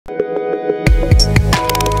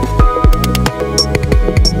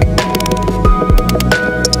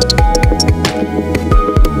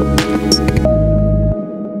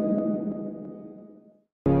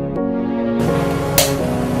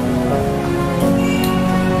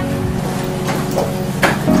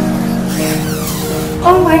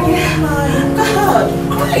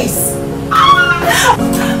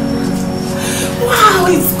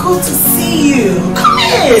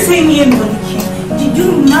in. Same here, Monica. You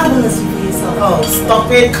do marvelously for yourself. Oh,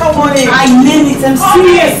 stop it. Come on in. I mean it. I'm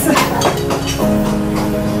serious.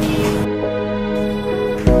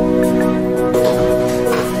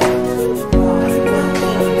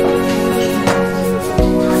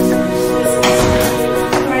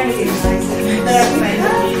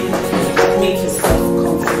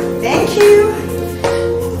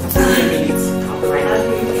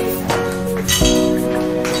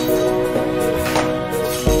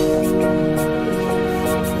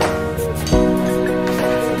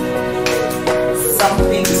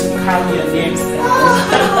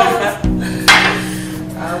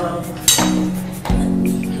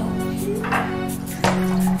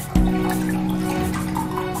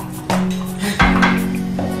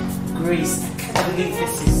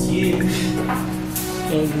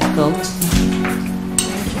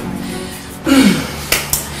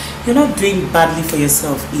 You're not doing badly for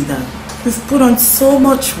yourself either. You've put on so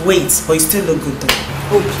much weight, but you still look good though.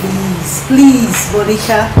 Oh please,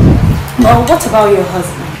 Monica. Well, what about your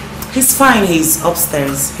husband? He's fine, he's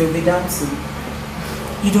upstairs. He'll be down soon.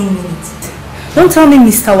 You don't mean it. Don't tell me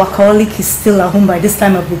Mr. Workaholic is still at home by this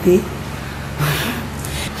time of the day.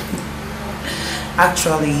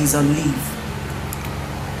 Actually, he's on leave.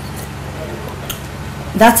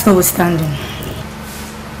 That's notwithstanding.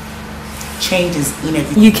 Change is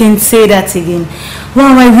inevitable. You can say that again.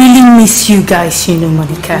 Wow, I really miss you guys, you know,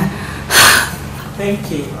 Monica.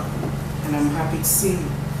 Thank you. And I'm happy to see you.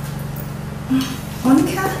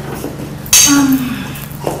 Monica?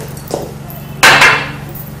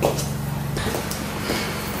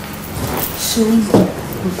 So,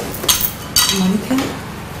 Monica?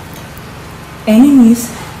 Any news?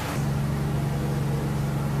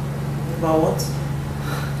 About what?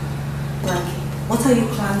 Like, what are your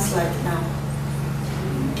plans like now?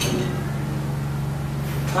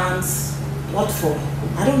 Plans? What for?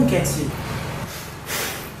 I don't get you.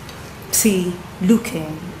 See, look,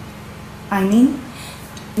 I mean,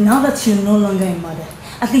 now that you're no longer a mother,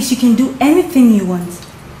 at least you can do anything you want.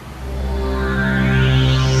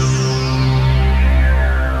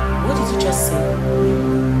 What did you just say?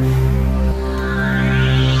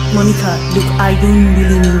 Monica, look, I don't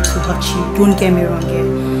really mean to hurt you. Don't get me wrong here.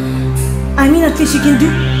 I mean, at least you can do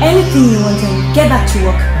anything you want and get back to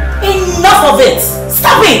work. Enough of it!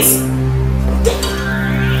 Stop it!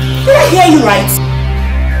 Did I hear you right?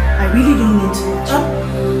 I really don't mean to hurt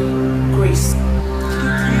you. Grace, could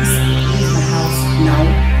you please leave my house now?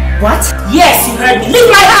 What? Yes, you heard me. Leave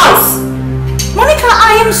my house! Monica,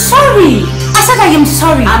 I am sorry. I said I am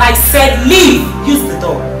sorry. And I said leave. Use the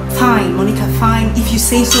door. Fine, Monica, fine. If you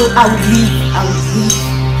say so, I will leave. I will leave.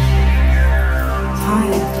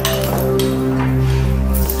 Fine.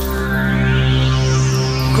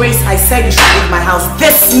 Grace, I said you should leave my house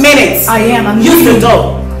this minute. I am. I'm Use the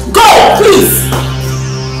door. Go, please.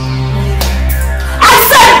 I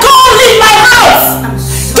said go, leave my house. I'm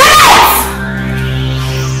sorry. Get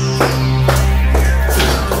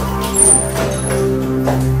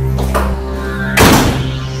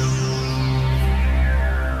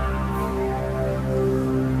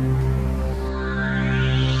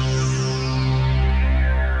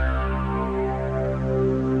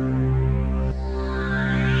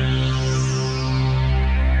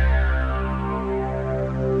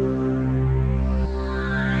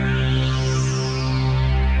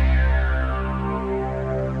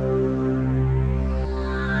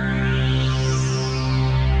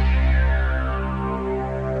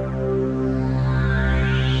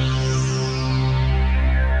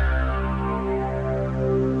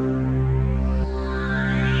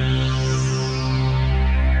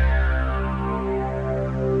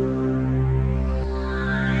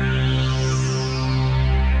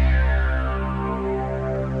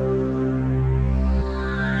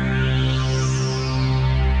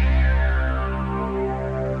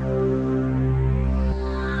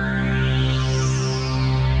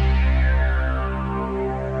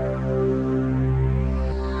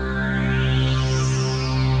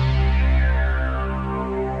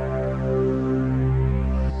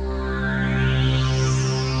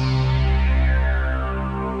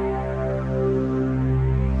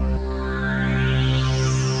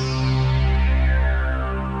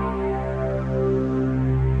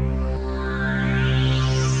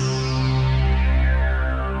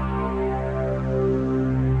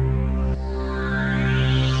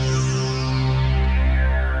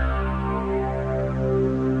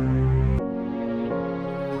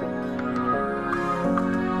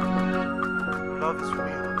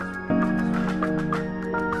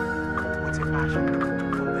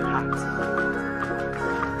out!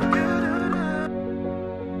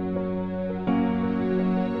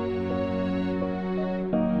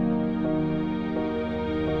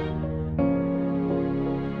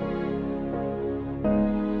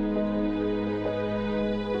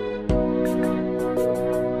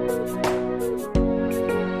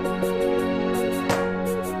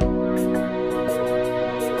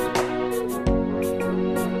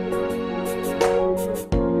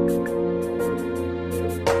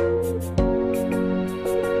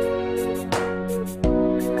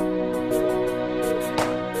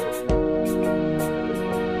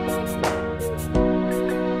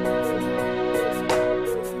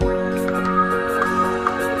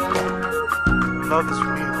 love is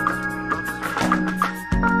real.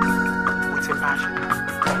 With a passion, with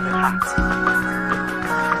a heart.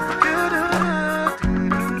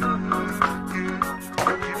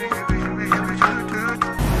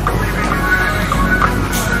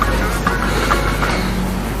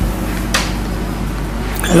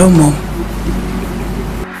 Hello, Mom.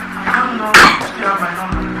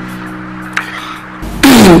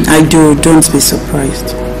 I do, don't be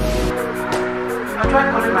surprised. I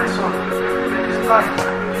tried calling my son, but his line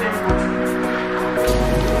didn't go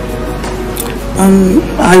through.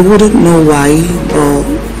 I wouldn't know why, but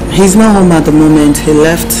he's not home at the moment. He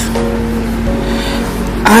left.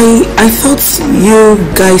 I thought you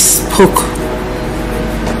guys spoke.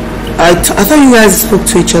 I thought you guys spoke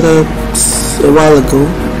to each other a while ago.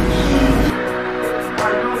 I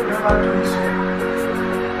don't remember doing so.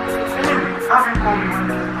 Anyway, have him call me when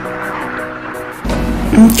he's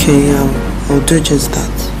Okay, I'll do just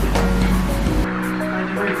that. By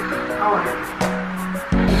the way, how are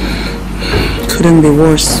you? Couldn't be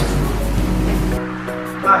worse.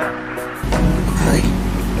 Bye. Bye.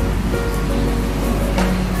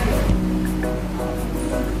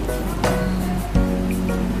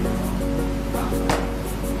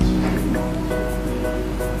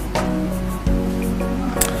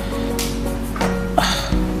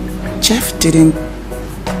 Jeff didn't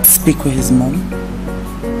speak with his mom.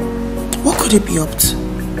 What could he be up to?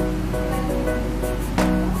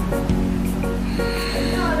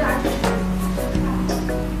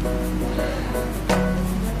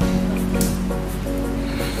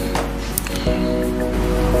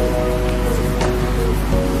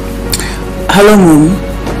 Hello, Mom.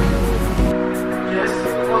 Yes,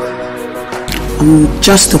 what's it?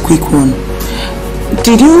 Just a quick one.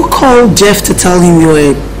 Did you call Jeff to tell him you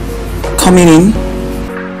were coming in?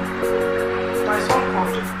 My son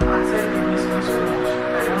called and said he missed me so much.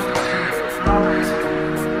 I want to see you.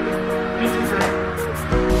 Now that he's here.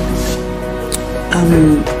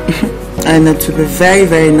 And it would be very,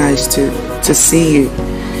 very nice to see you.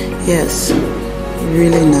 Yes,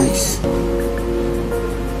 really nice.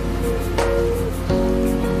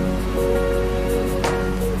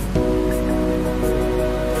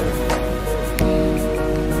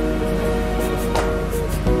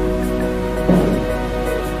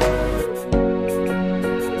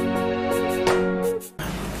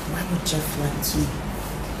 Why would Jeff like to?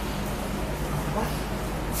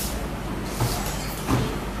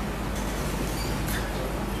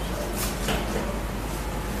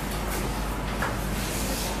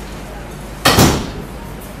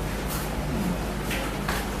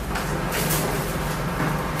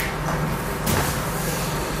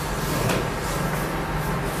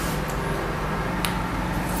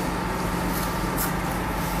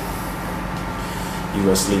 You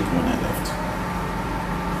were asleep when I left.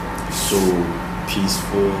 So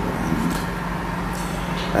peaceful, and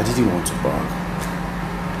I didn't want to bark.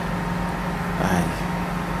 I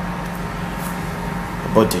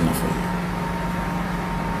bought dinner for you.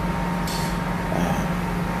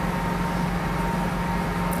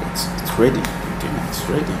 It's ready. The dinner is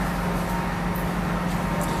ready.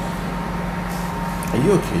 Are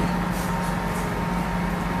you okay?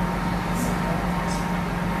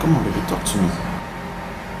 Come on, baby, talk to me.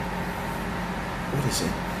 What is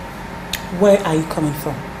it? Where are you coming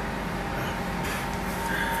from?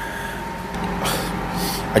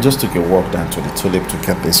 I just took a walk down to the tulip to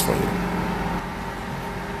get this for you.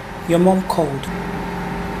 Your mom called.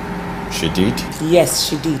 She did? Yes,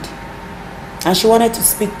 she did. And she wanted to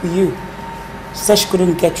speak with you. She said she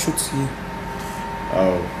couldn't get through to you.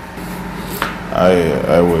 Oh.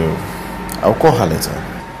 I will. I'll call her later.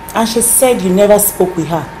 And she said you never spoke with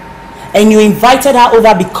her. And you invited her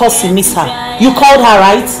over because you miss her. You called her,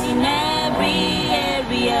 right?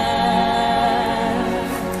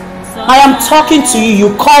 I am talking to you.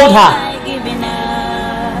 You called her.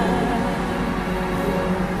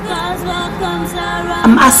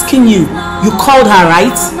 I'm asking you. You called her,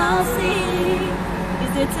 right?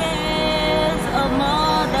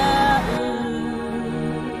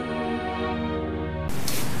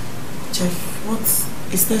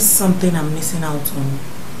 Jeff, is there something I'm missing out on?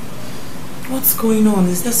 What's going on?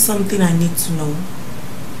 Is there something I need to know?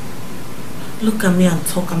 Look at me and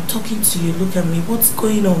talk. I'm talking to you. Look at me. What's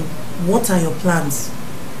going on? What are your plans?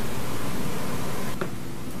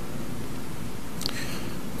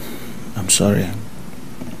 I'm sorry.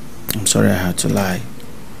 I'm sorry I had to lie.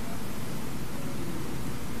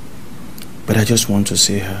 But I just want to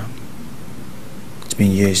see her. It's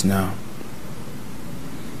been years now.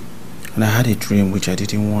 And I had a dream which I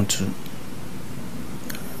didn't want to.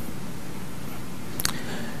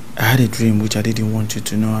 I had a dream which I didn't want you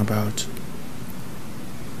to know about.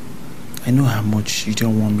 I know how much you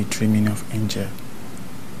don't want me dreaming of Angel.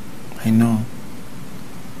 I know.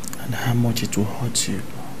 And how much it will hurt you.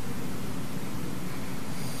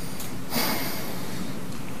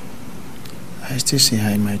 I still see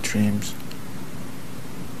her in my dreams.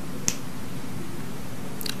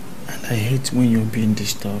 And I hate when you're being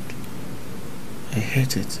disturbed. I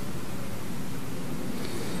hate it.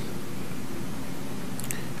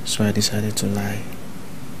 So I decided to lie.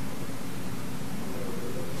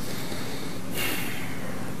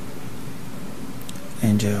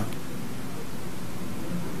 Angel.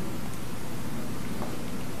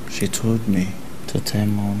 She told me to tell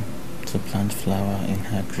Mom to plant flower in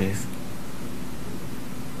her grave.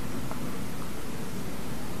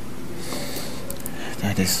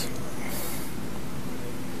 That is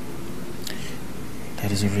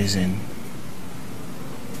the reason.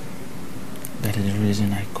 That is the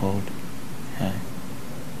reason I called her.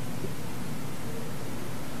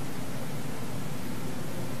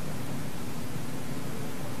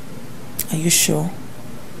 Are you sure?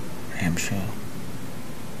 I am sure.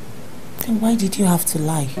 Then why did you have to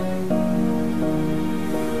lie?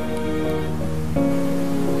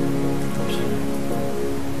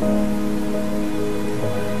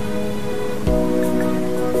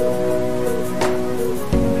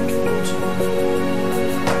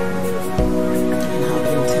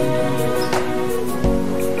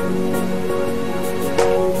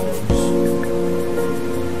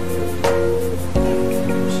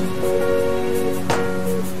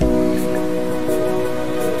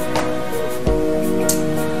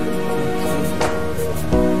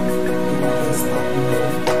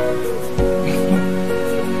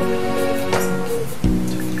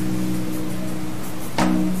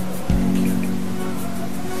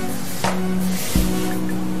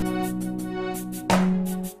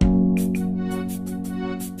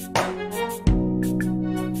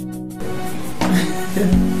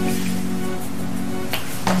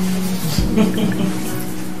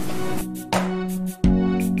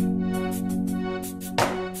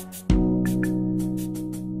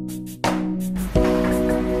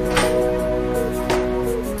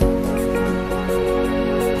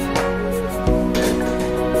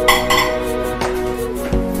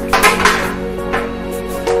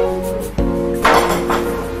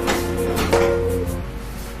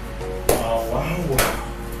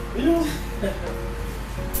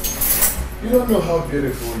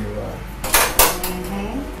 Beautiful you are.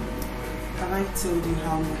 Have I told you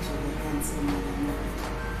how much of a handsome man I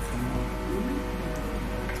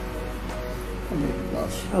am?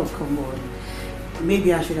 Oh, come on.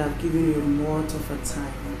 Maybe I should have given you more of a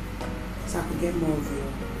time so I could get more of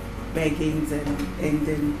your beggings and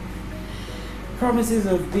then promises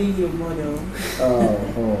of being your model.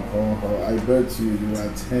 I bet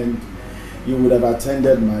you would have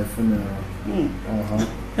attended my funeral.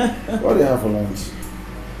 What do you have for lunch?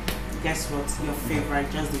 Guess what? Your favorite,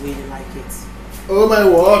 just the way you like it. Oh my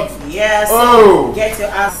word! Yes. Oh! Get your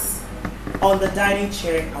ass on the dining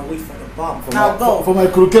chair and wait for the bomb. Now go. For my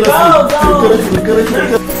croquette. Go.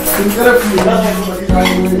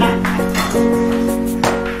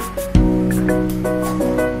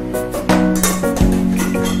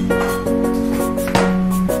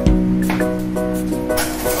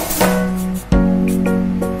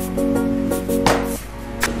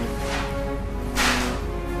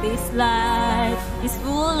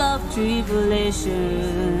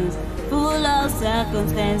 Tribulations, full of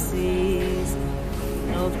circumstances,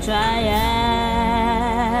 of trials.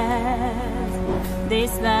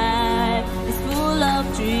 This life is full of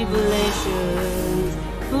tribulations,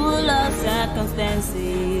 full of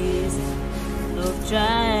circumstances, of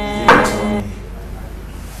trials.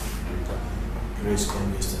 Grace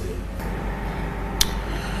called yesterday.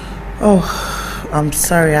 Oh, I'm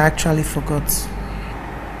sorry, I actually forgot.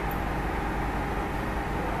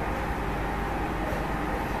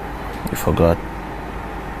 You forgot.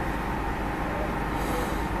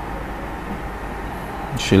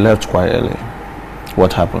 She left quite early.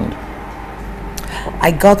 What happened?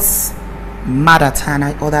 I got mad at her and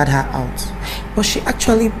I ordered her out. But she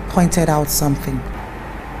actually pointed out something.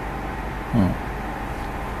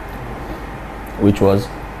 Which was?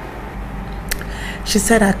 She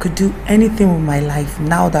said I could do anything with my life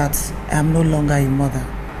now that I'm no longer a mother.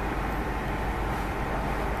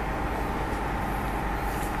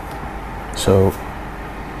 So,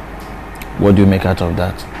 what do you make out of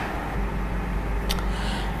that?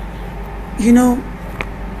 You know,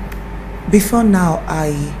 before now,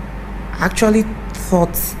 I actually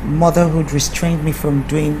thought motherhood restrained me from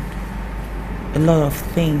doing a lot of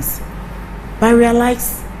things. But I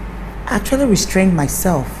realized I actually restrained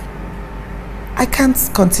myself. I can't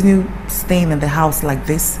continue staying in the house like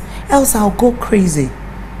this, else I'll go crazy.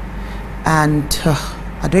 And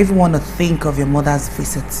I don't even want to think of your mother's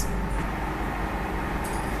visit.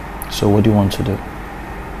 So what do you want to do?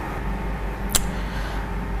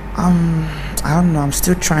 I don't know, I'm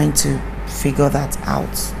still trying to figure that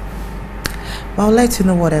out. But I'll let you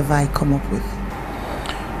know whatever I come up with.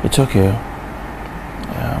 It's okay.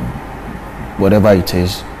 Whatever it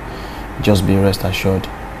is, just be rest assured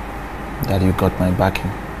that you got my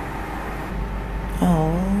backing.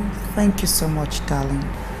 Oh, thank you so much, darling.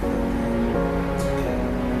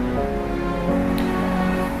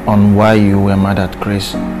 On why you were mad at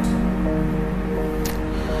Chris?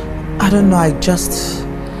 I don't know, I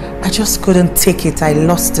just couldn't take it. I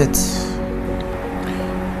lost it.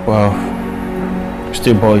 Well,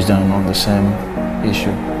 still boils down on the same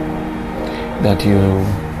issue, that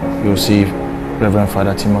you'll see Reverend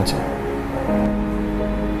Father Timothy.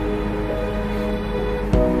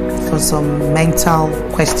 For some mental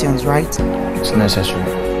questions, right? It's necessary.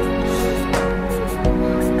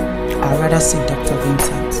 I'd rather see Dr.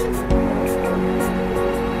 Vincent.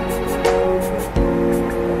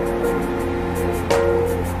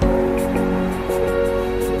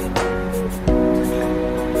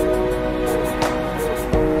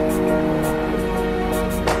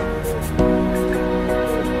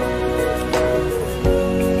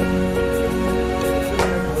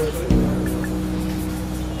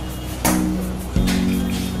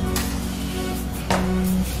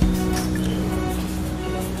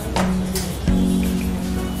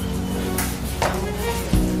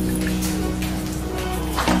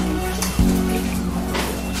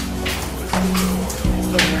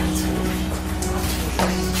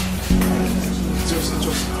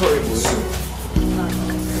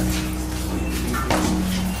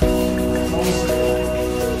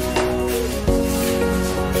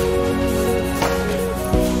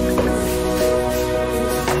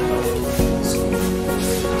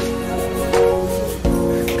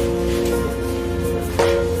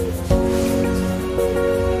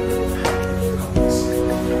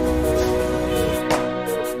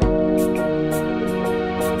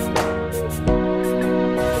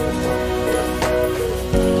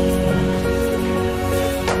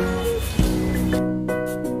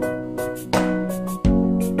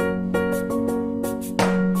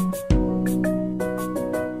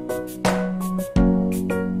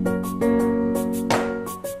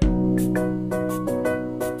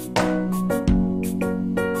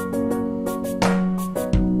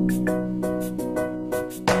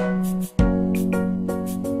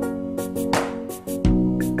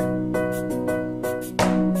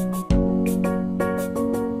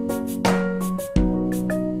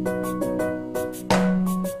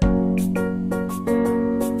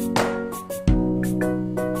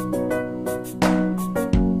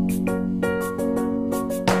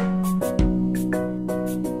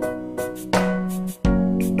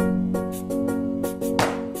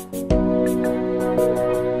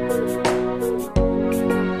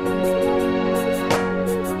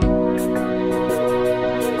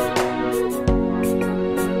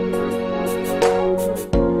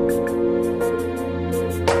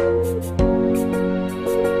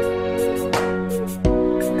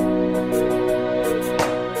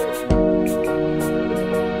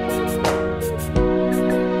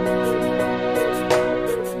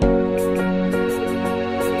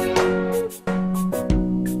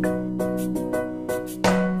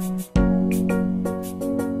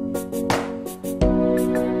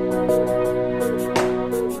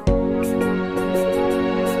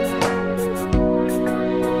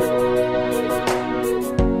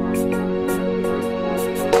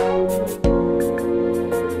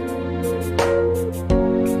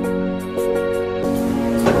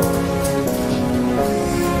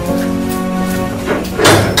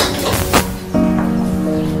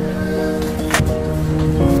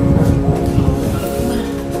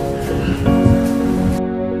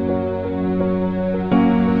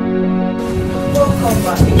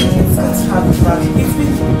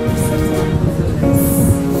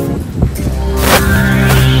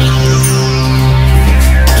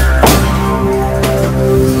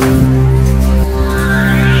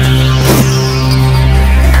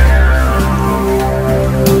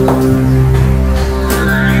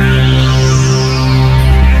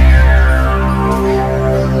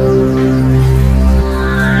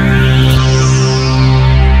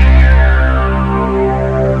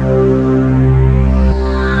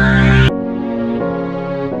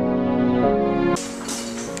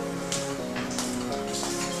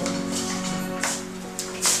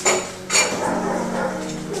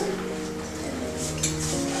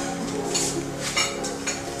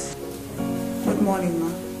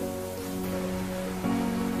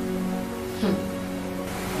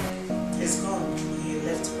 He's gone. He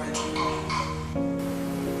left right now.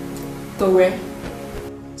 To where?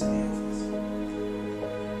 To the office.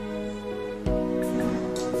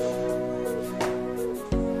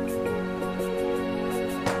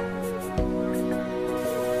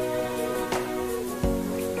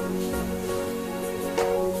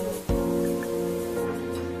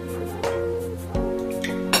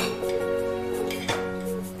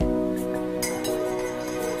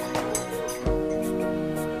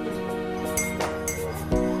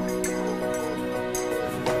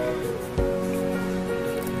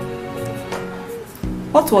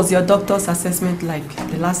 What was your doctor's assessment like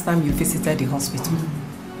the last time you visited the hospital?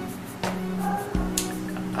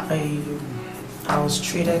 I was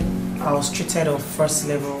treated of first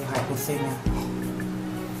level hypothermia.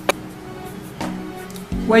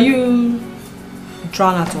 Were you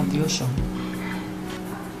drawn out of the ocean?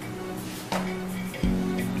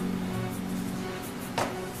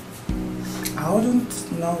 I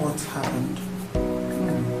wouldn't know what happened.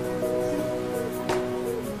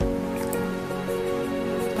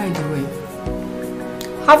 By the way,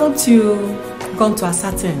 haven't you gone to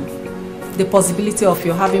ascertain the possibility of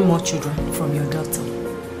you having more children from your doctor?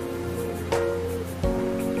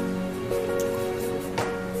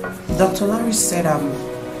 Dr. Larry said I'm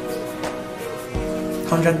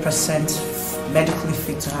 100% medically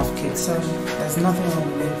fit to have kids, so there's nothing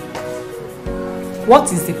wrong with me.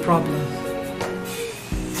 What is the problem?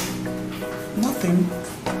 Nothing.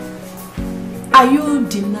 Are you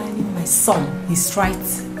denying my son his right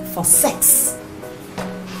for sex?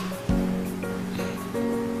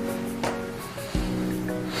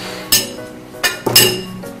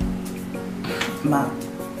 Ma,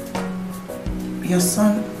 your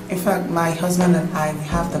son, in fact, my husband and I, we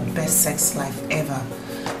have the best sex life ever.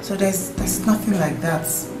 So there's nothing like that.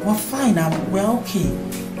 We're fine, we're okay.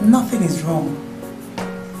 Nothing is wrong.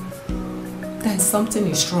 Then something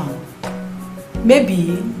is wrong.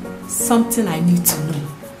 Maybe something I need to know.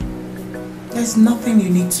 There's nothing you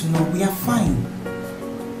need to know. We are fine.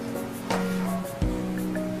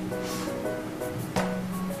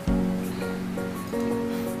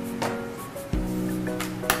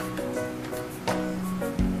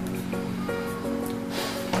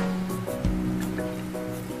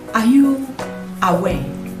 Are you aware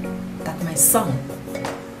that my son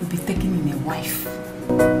will be taking in a wife?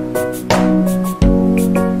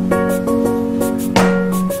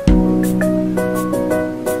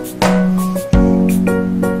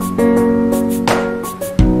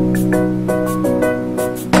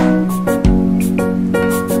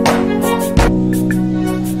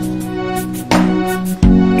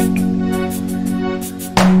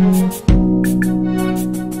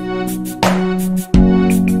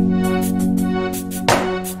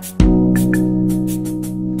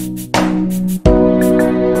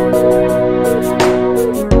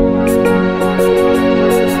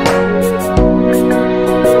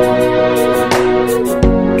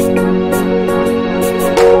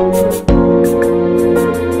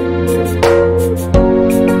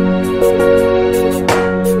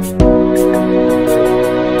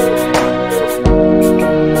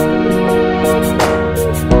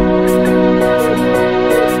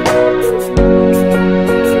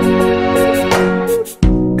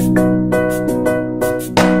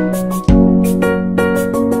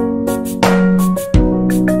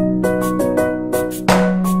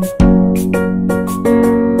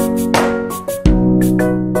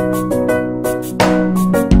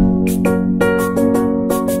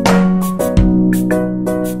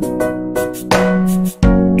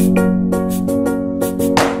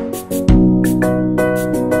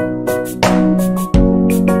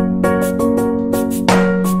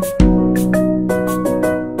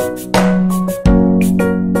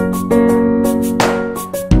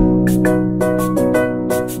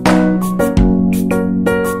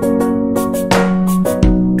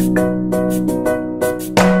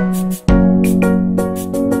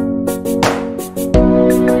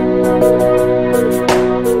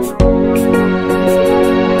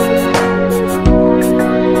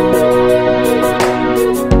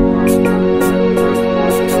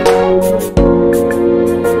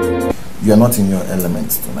 You are not in your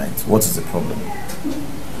element tonight. What is the problem?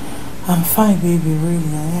 I'm fine, baby,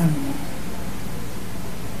 really, I am.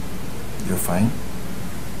 You're fine?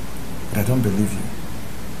 But I don't believe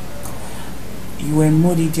you. You were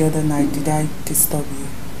moody the other night. Did I disturb you?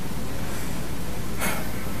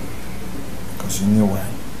 Because you knew why.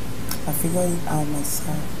 I figured it out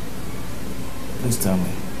myself. Please tell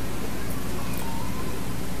me.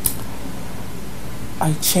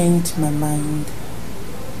 I changed my mind.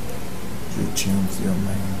 You changed your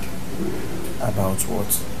mind. About what?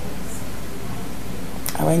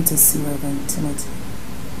 I went to see Reverend Timothy.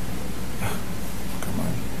 Come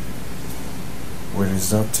on. We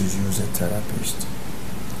resolved to use a therapist.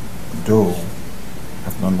 Though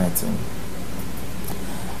I've not met him.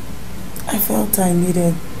 I felt I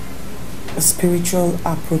needed a spiritual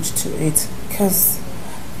approach to it because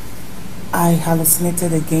I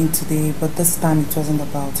hallucinated again today, but this time it wasn't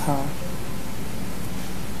about her.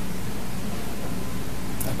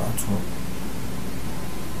 About who?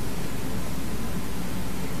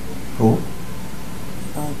 Who?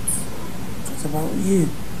 It was about you.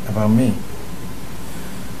 About me?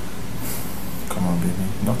 Come on, baby.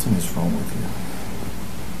 Nothing is wrong with you.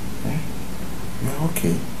 Eh? You're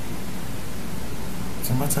okay. It's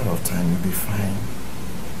a matter of time. You'll be fine.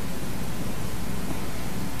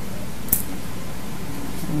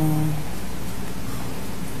 No.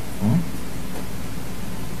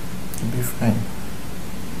 You'll be fine.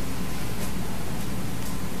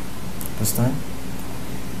 Understand?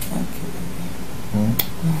 Okay.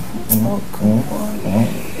 Oh, come on.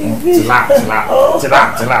 Chill out.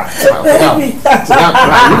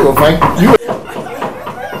 You will find.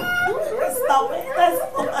 Stop it.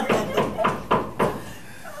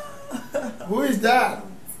 Who is that?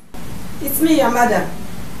 It's me, your mother.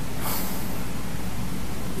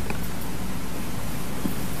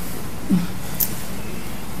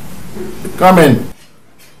 Come in.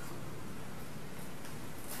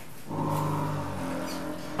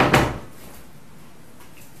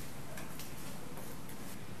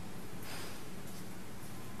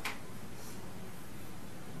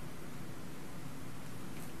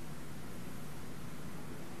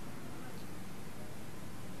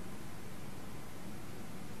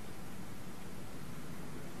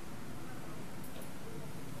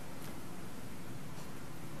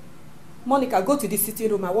 Monica, go to the sitting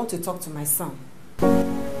room. I want to talk to my son.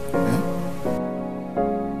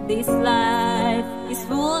 This life is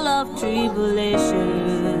full of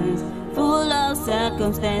tribulations, full of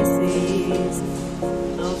circumstances,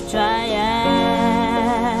 of trials.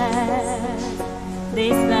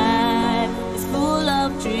 This life is full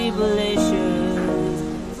of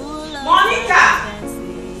tribulations, full of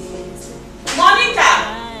circumstances. Monica!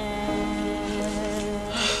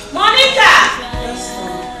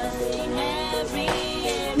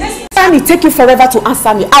 It will take you forever to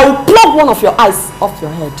answer me. I will plug one of your eyes off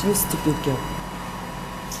your head, you stupid girl.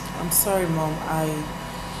 I'm sorry, Mom.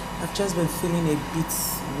 I've just been feeling a bit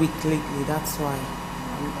weak lately. That's why.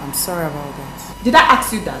 I'm sorry about that. Did I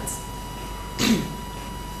ask you that?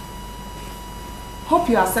 Hope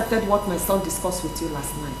you accepted what my son discussed with you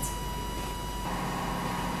last night.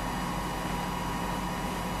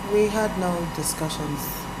 We had no discussions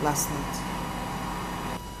last night.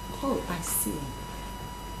 Oh, I see.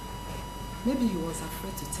 Maybe he was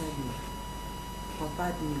afraid to tell you. But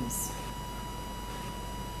bad news.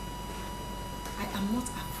 I am not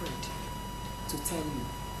afraid to tell you.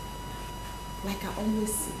 Like I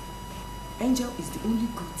always say, Angel is the only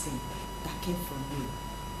good thing that came from you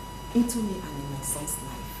into me and in my son's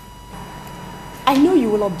life. I know you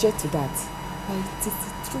will object to that, but it is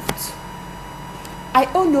the truth. I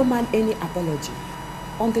owe no man any apology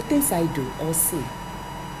on the things I do or say.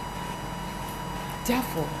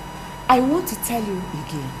 Therefore, I want to tell you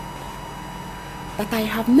again that I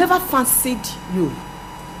have never fancied you,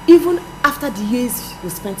 even after the years you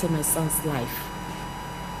spent in my son's life.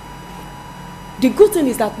 The good thing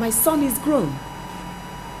is that my son is grown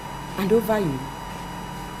and over you,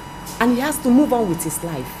 and he has to move on with his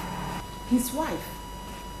life. His wife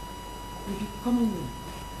will be coming in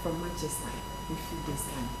from Manchester in a few days'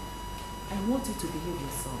 time. I want you to behave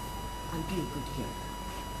yourself and be a good girl.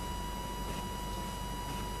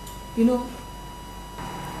 You know,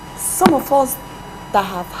 some of us that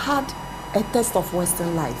have had a taste of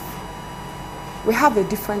Western life, we have a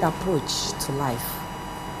different approach to life.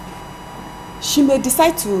 She may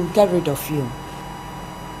decide to get rid of you,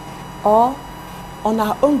 or on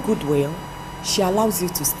her own goodwill, she allows you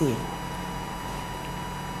to stay.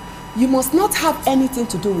 You must not have anything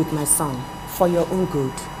to do with my son for your own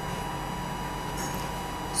good.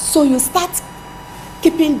 So you start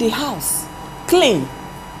keeping the house clean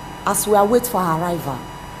as we await for her arrival.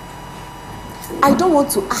 I don't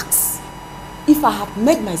want to ask if I have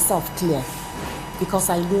made myself clear, because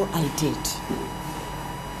I know I did.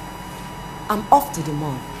 I'm off to the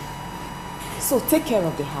mall, so take care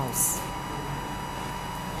of the house.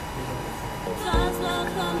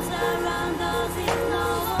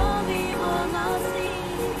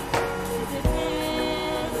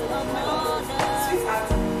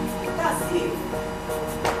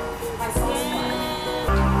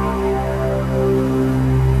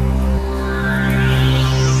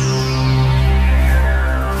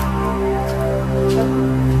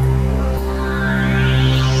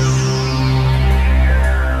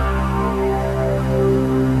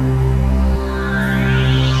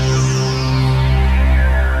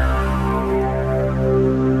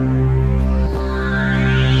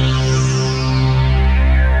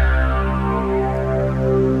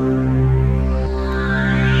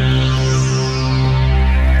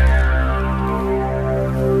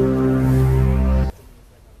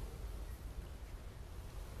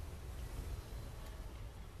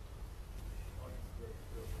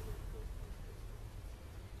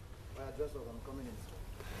 dress up. I'm coming in.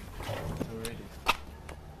 Already.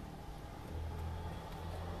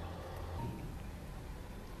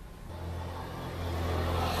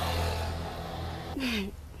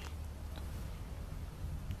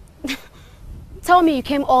 Tell me you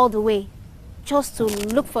came all the way just to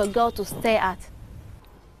look for a girl to stare at.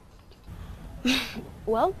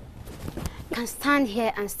 Well, you can stand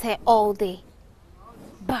here and stare all day,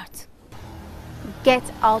 but get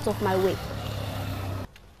out of my way.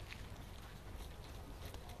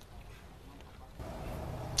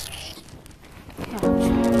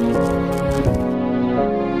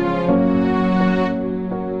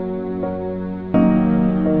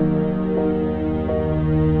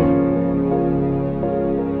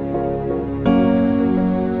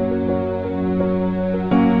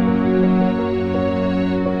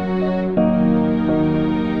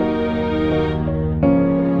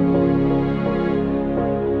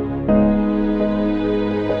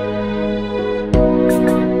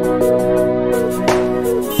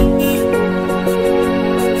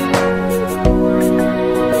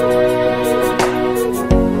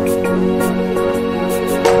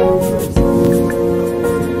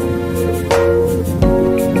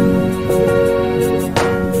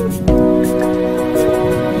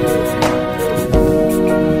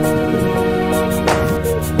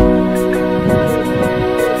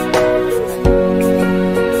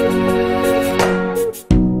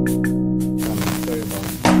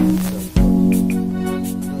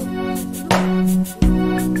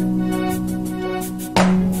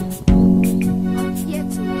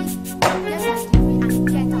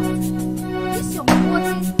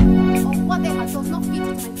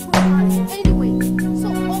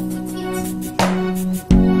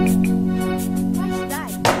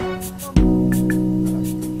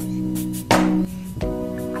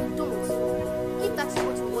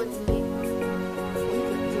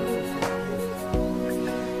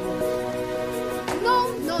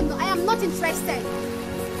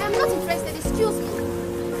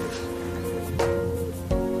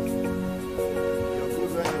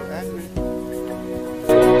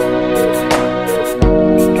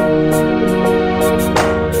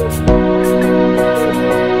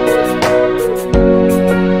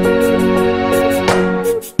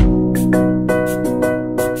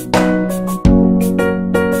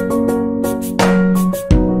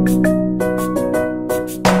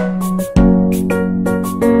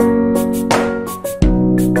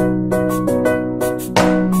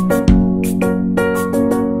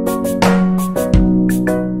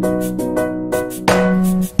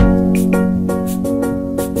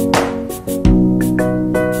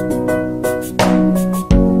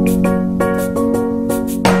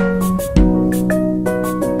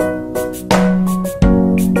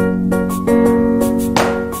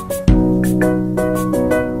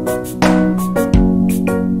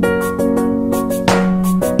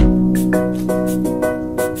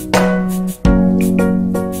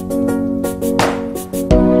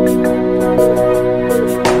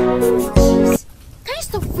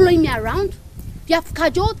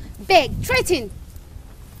 Cajoled, begged, threatened,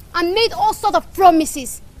 and made all sorts of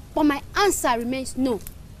promises, but my answer remains no.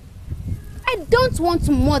 I don't want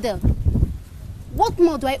to model. What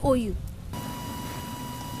more do I owe you?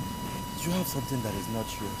 You have something that is not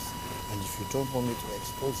yours, and if you don't want me to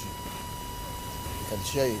expose you, you can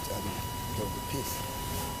share it and there will be peace.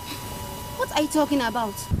 What are you talking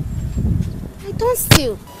about? I don't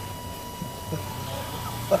steal.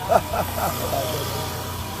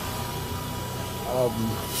 I'm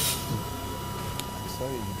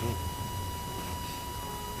sorry you did.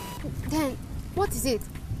 Then, what is it?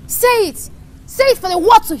 Say it! Say it for the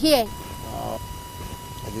world to hear! Are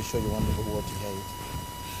you sure you want the world to hear it?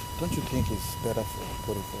 Don't you think it's better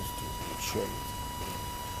for both of us to share it?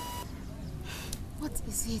 What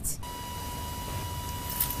is it?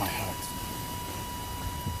 My heart.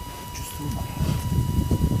 You stole my heart.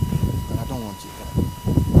 But I don't want you back.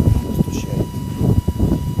 I want us to share it.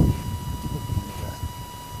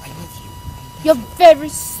 You're very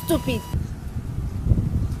stupid.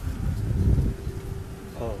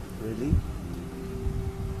 Oh, really?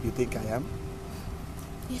 You think I am?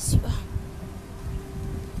 Yes, you are.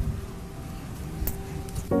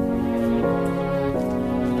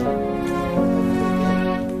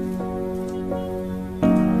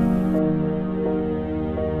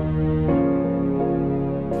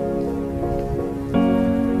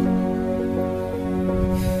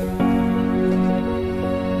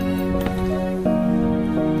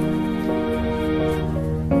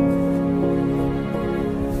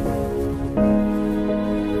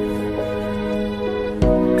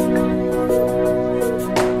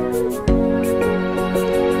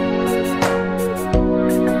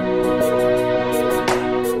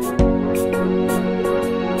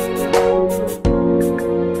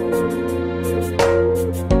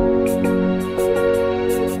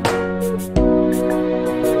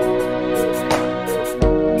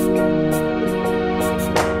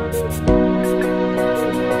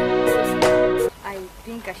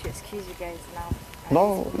 excuse you guys now.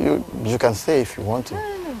 No, you can stay if you want to. No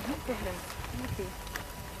problem. Okay.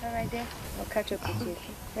 All right then. I'll catch up with you.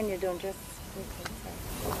 When you're done, just wait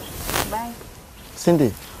inside. Bye.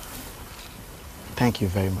 Cindy, thank you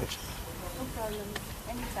very much. No problem.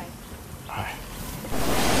 Anytime. All right.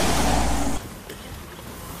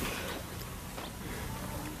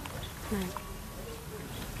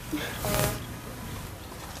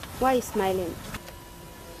 Why are you smiling?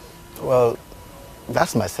 Well,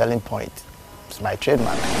 that's my selling point. It's my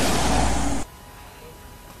trademark.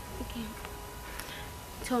 Okay.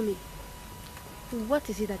 Tell me, what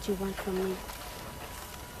is it that you want from me?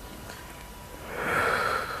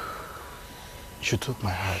 You took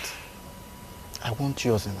my heart. I want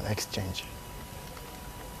yours in exchange.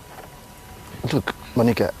 Look,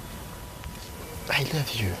 Monica, I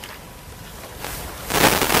love you.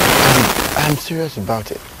 I'm serious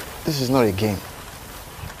about it. This is not a game.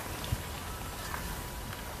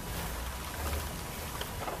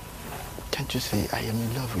 Can't you see I am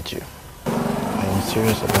in love with you? I am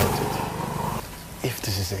serious about it. If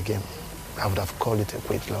this is a game, I would have called it a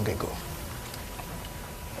quit long ago.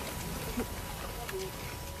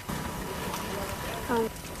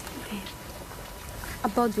 Okay.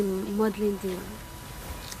 About the modeling deal.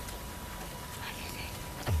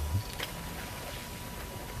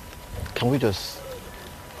 Can we just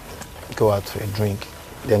go out for a drink?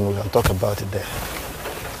 Then we can talk about it there.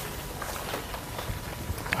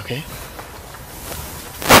 Okay?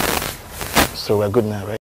 So we're good now,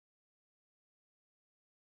 right?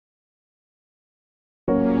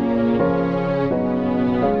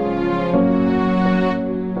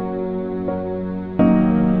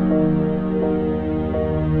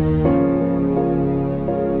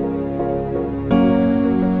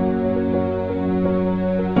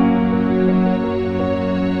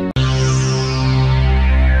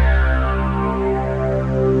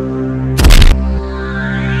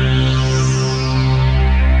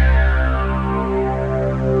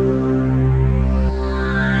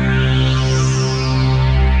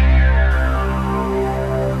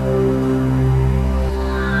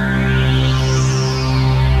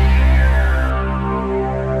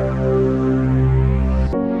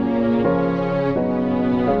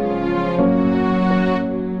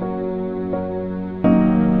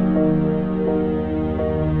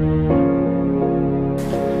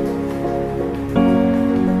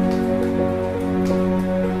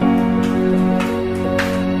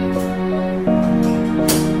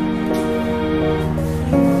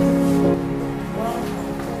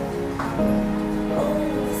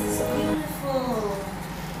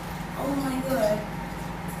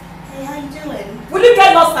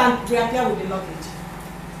 Reappear with the luggage.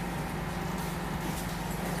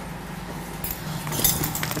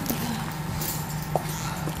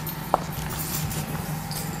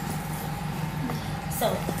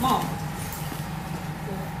 So, Mom,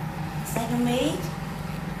 is that your maid?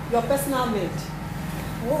 Your personal maid.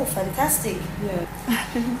 Oh, fantastic. Yeah.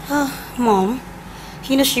 Mom,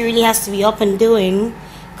 you know she really has to be up and doing,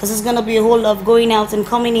 because there's going to be a whole lot of going out and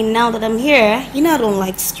coming in now that I'm here. You know I don't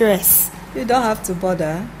like stress. You don't have to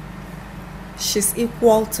bother. She's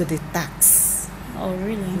equal to the tax. Oh,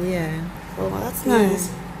 really? Yeah. Oh, that's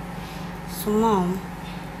nice. So, Mom,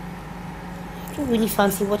 I don't really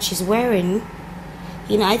fancy what she's wearing.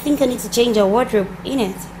 You know, I think I need to change her wardrobe,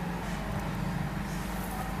 innit?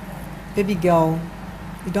 Baby girl,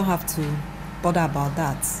 you don't have to bother about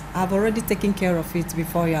that. I've already taken care of it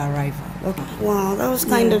before your arrival. Okay. Wow, that was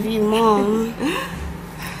kind of you, Mom.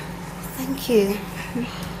 Thank you.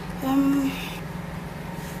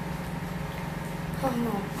 Oh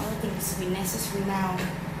no, I don't think this will be necessary now.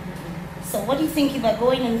 So what do you think about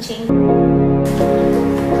going and changing?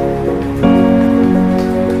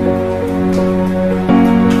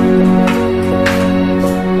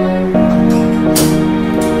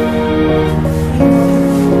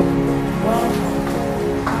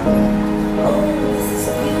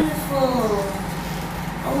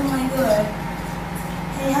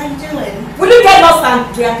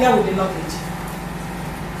 Reappear with the luggage.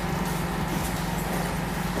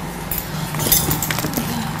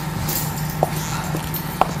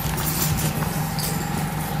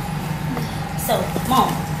 So, Mom,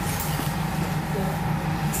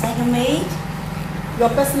 is that your maid? Your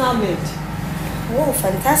personal maid. Oh,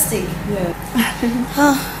 fantastic. Yeah.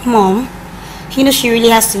 Mom, you know she really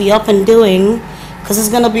has to be up and doing, because there's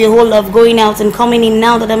going to be a whole lot of going out and coming in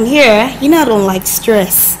now that I'm here. You know I don't like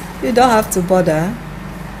stress. You don't have to bother.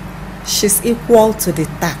 She's equal to the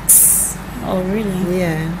tax. Oh, really?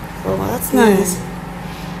 Yeah. Oh, that's nice.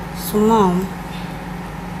 So, Mom,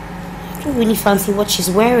 I don't really fancy what she's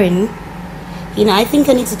wearing. You know, I think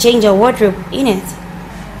I need to change our wardrobe, innit?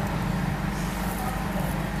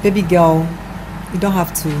 Baby girl, you don't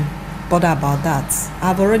have to bother about that.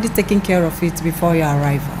 I've already taken care of it before your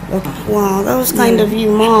arrival. Okay. Wow, that was kind of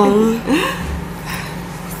you, Mom.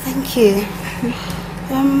 Thank you.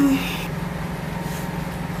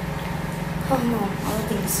 Oh no, I don't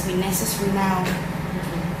think this will be necessary now.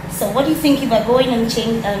 So what do you think if I go in and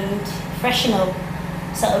change and freshen up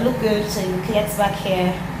so it'll look good so he gets back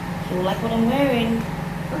here? He will like what I'm wearing.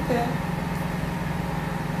 Okay.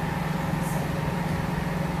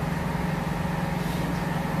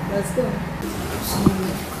 Let's go.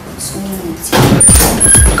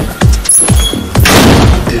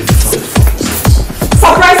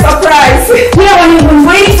 Surprise, surprise! We are even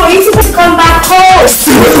waiting for you to come back home.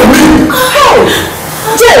 Oh,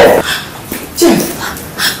 Jeff,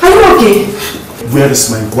 are you okay? Where is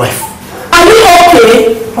my wife? Are you okay?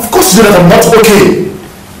 Of course you know that I'm not okay.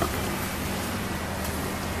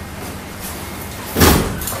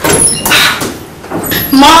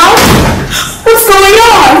 Mom, what's going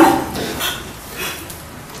on?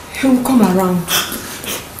 He will come around.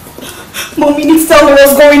 Mom, you need to tell me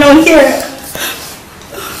what's going on here.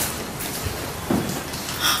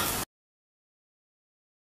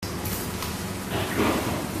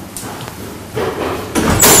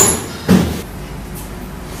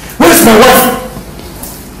 Where is my wife?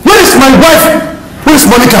 Where is my wife? Where is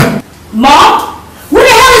Monica? Mom, where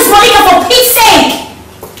the hell is Monica for Pete's sake?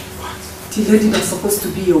 The lady that's supposed to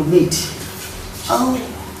be your maid. Oh.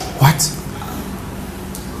 What?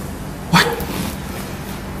 What?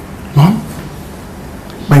 Mom?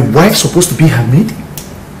 My wife's supposed to be her maid?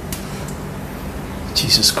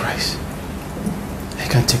 Jesus Christ. I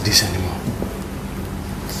can't take this anymore.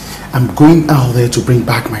 I'm going out there to bring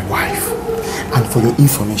back my wife. And for your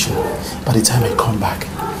information, by the time I come back,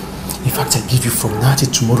 in fact, I give you from now till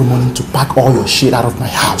tomorrow morning to pack all your shit out of my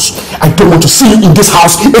house. I don't want to see you in this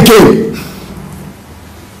house again.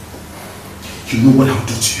 You know what I'll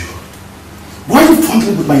do to you. Why are you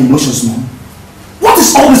fumbling with my emotions, Mom? What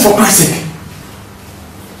is all this for Christ's sake?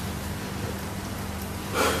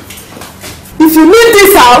 If you leave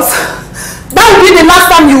this house, that will be the last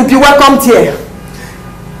time you will be welcomed here.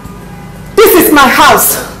 This is my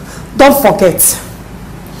house. Don't forget.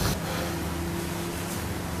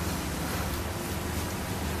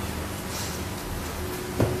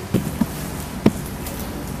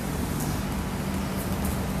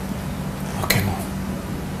 Okay, Mom.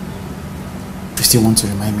 You still want to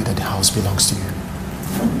remind me that the house belongs to you?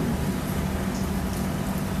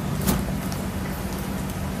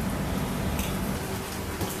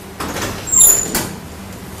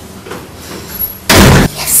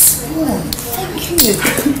 Yes, Mom. Thank you.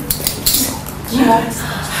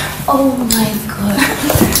 Oh my God.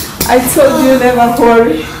 I told you never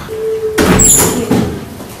worry.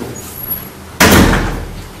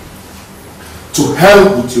 To hell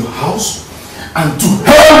with your house, and to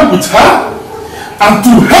hell with her, and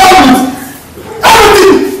to hell with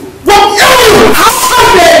everything. Whatever! How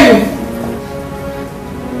dare you!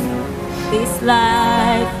 This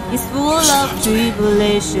life is full of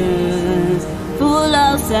tribulations, full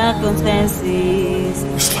of circumstances,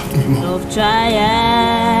 of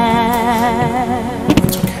trials.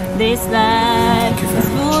 This life is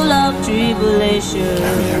full of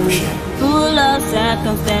tribulations, full of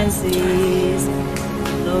circumstances,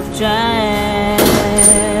 of trials.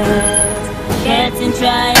 Getting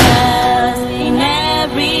trials in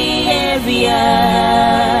every area.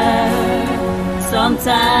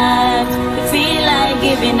 Sometimes we feel like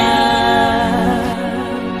giving up.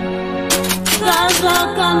 Cause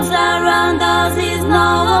what comes around us is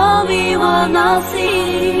not what we will not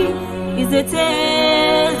see. It's the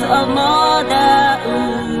tears of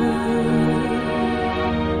motherhood,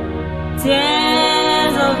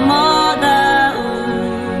 tears of motherhood.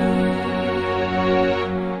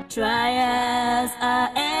 Trials are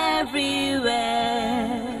everywhere.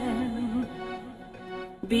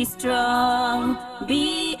 Be strong,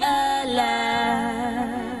 be alive,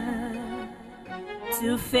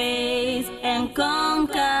 to face and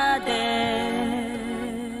conquer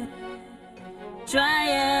them.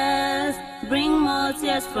 Trials bring more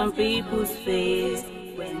tears from people's face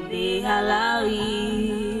when they allow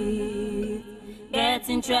it.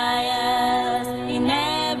 Getting trials in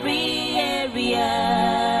every area.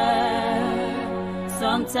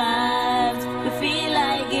 Sometimes we feel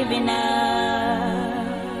like giving up.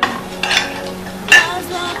 That's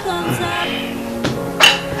what comes up.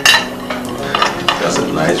 That's a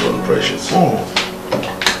nice one, Precious.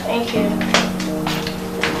 Thank you.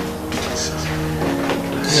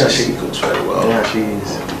 Yeah, she cooks very well. Yeah, she is.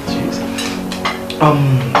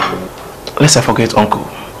 lest I forget, Uncle.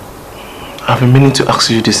 I've been meaning to ask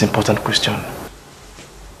you this important question.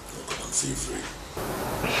 Feel free.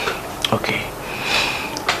 Okay.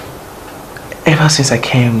 Ever since I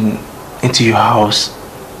came into your house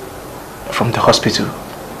from the hospital,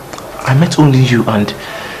 I met only you and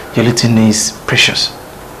your little niece, Precious.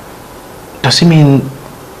 Does it mean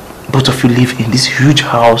both of you live in this huge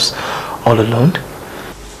house all alone?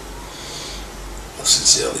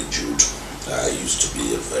 Sincerely, Jude, I used to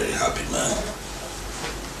be a very happy man,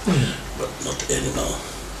 but not anymore.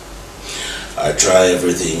 I try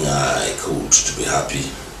everything I could to be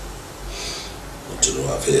happy, but to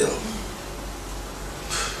no avail.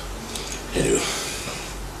 Anyway,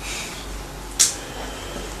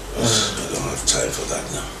 I don't have time for that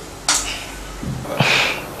now.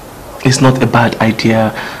 It's not a bad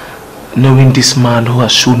idea knowing this man who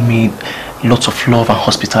has shown me lots of love and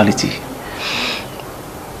hospitality.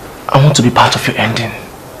 I want to be part of your ending,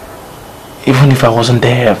 even if I wasn't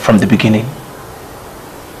there from the beginning.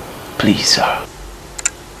 Please, sir.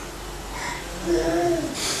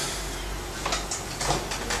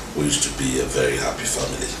 We used to be a very happy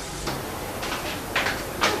family.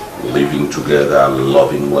 Living together,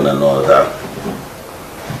 loving one another,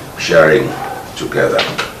 sharing together.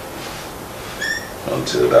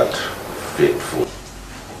 Until that fateful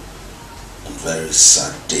and very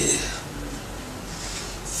sad day,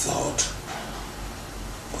 3rd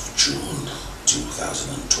of June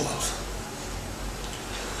 2012,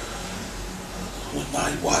 when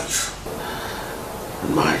my wife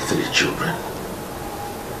and my 3 children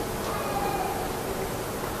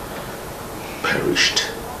perished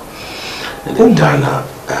in the Dana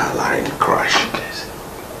airline crash.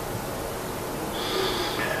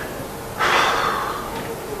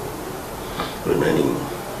 Remaining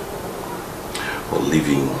or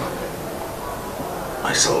leaving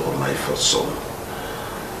myself and my first son,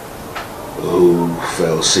 who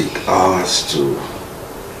fell sick, asked to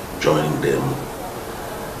join them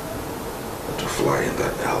to fly in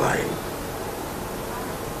that airline.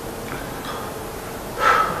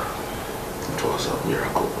 It was a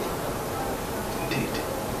miracle, indeed.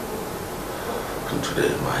 And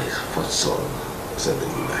today my first son is in the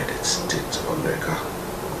United States of America,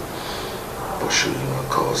 pursuing a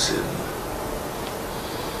course in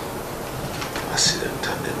accident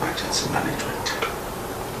and emergency management.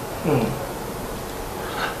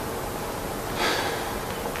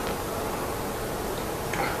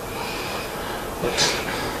 But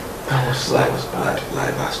that was bad.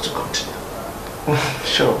 Life has to continue.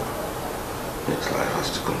 Sure. Yes, life has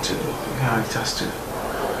to continue. Yeah, it has to.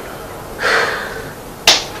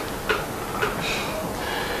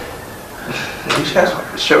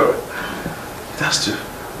 Yeah, sure. It has to.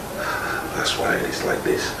 That's why it is like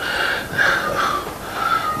this.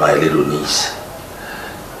 My little niece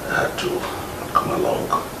had to come along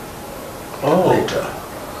later.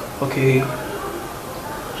 Okay.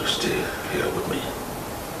 To stay here with me.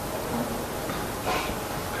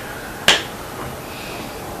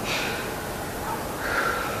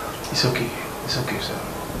 It's okay. It's okay, sir.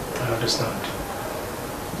 I understand.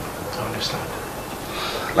 I understand.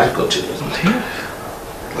 Life continues. Yeah.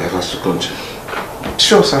 Life has to continue.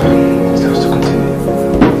 Sure, sir. It has to continue.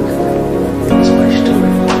 That's my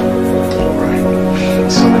story. Alright.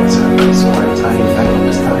 It's alright, sir. It's alright. I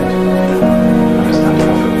understand. I understand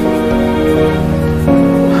perfectly.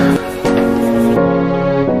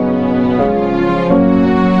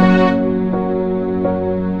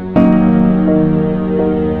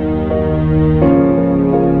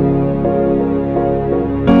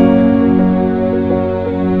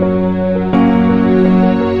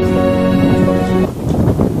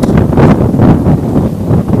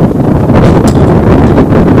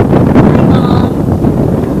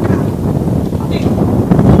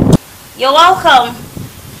 You're welcome.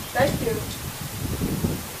 Thank you.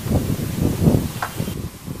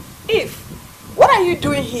 Eve, what are you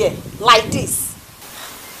doing here like this?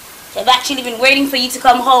 I've actually been waiting for you to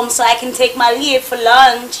come home so I can take my leave for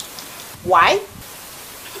lunch. Why?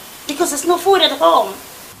 Because there's no food at home.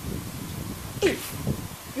 Eve,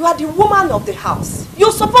 you are the woman of the house.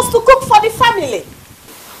 You're supposed to cook for the family.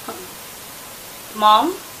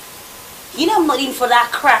 Mom, you know I'm not in for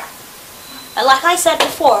that crap. And like I said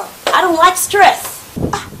before, I don't like stress.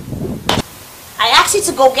 I asked you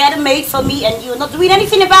to go get a maid for me and you're not doing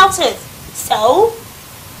anything about it. So,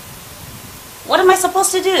 what am I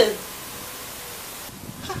supposed to do?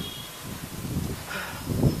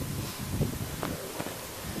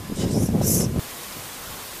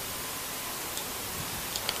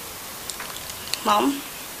 Mom,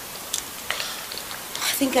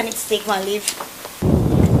 I think I need to take my leave.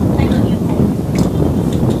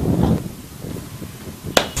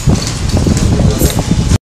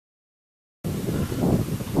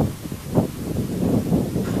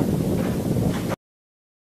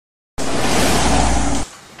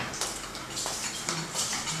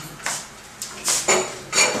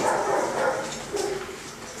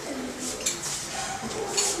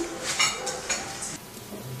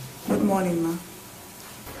 Good morning, ma.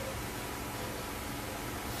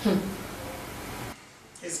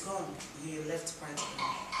 He's gone. He left quite early.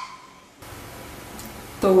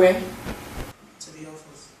 To where? To the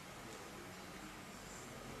office.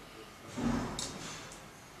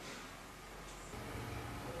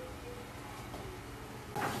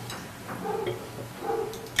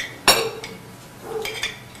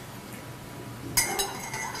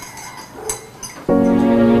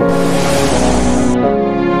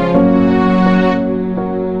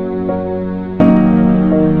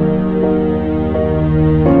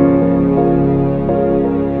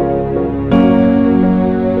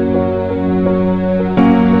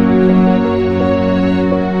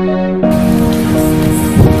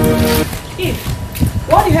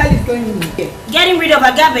 Getting rid of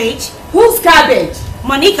her garbage. Whose garbage?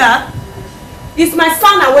 Monica. Is my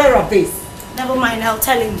son aware of this? Never mind, I'll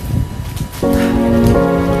tell him.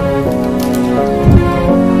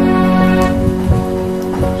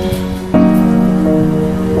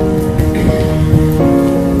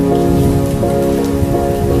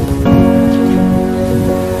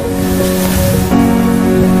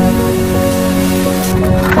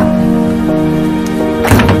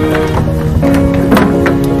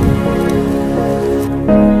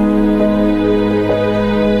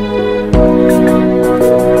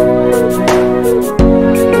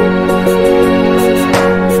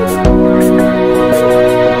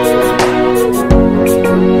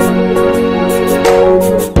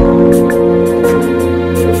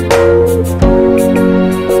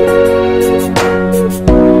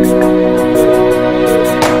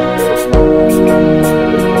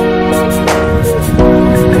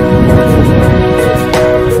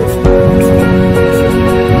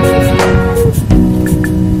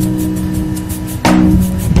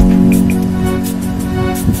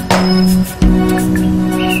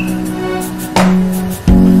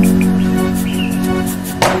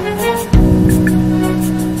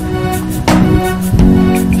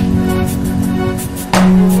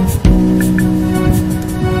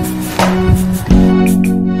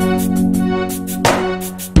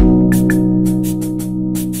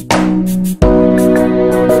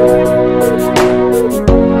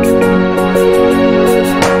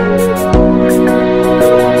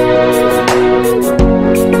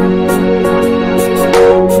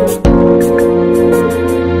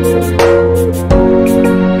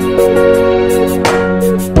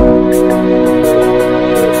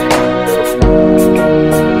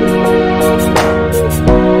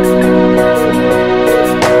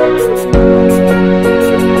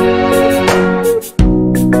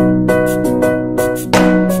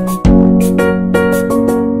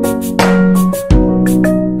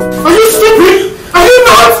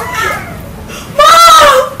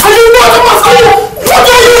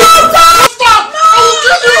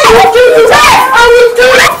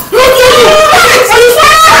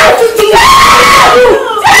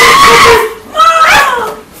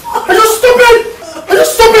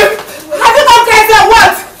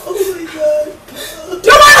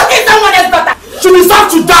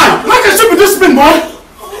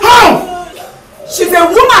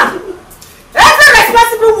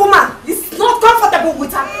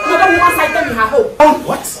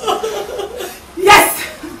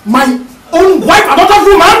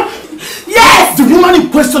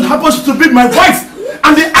 My wife,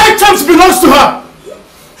 and the items belongs to her.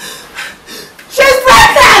 She's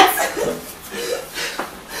pregnant.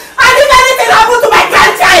 And if anything happens to my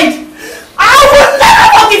grandchild, I will never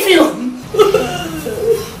forgive you.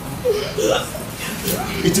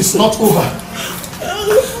 It is not over,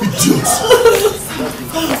 idiots.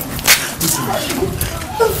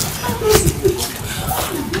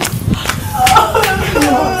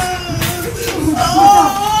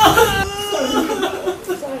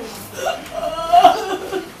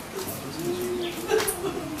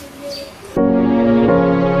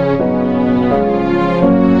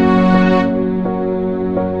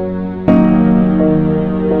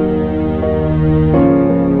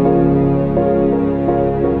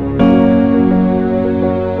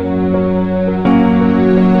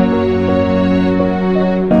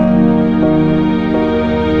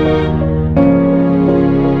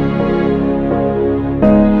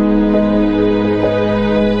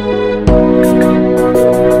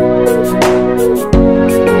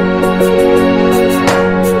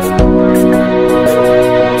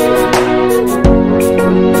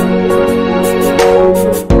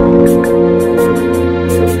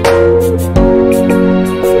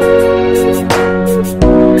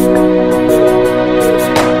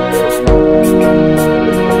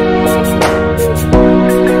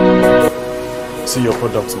 See your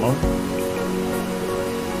product, Mom.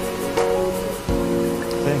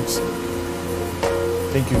 Thanks.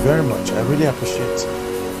 Thank you very much. I really appreciate it.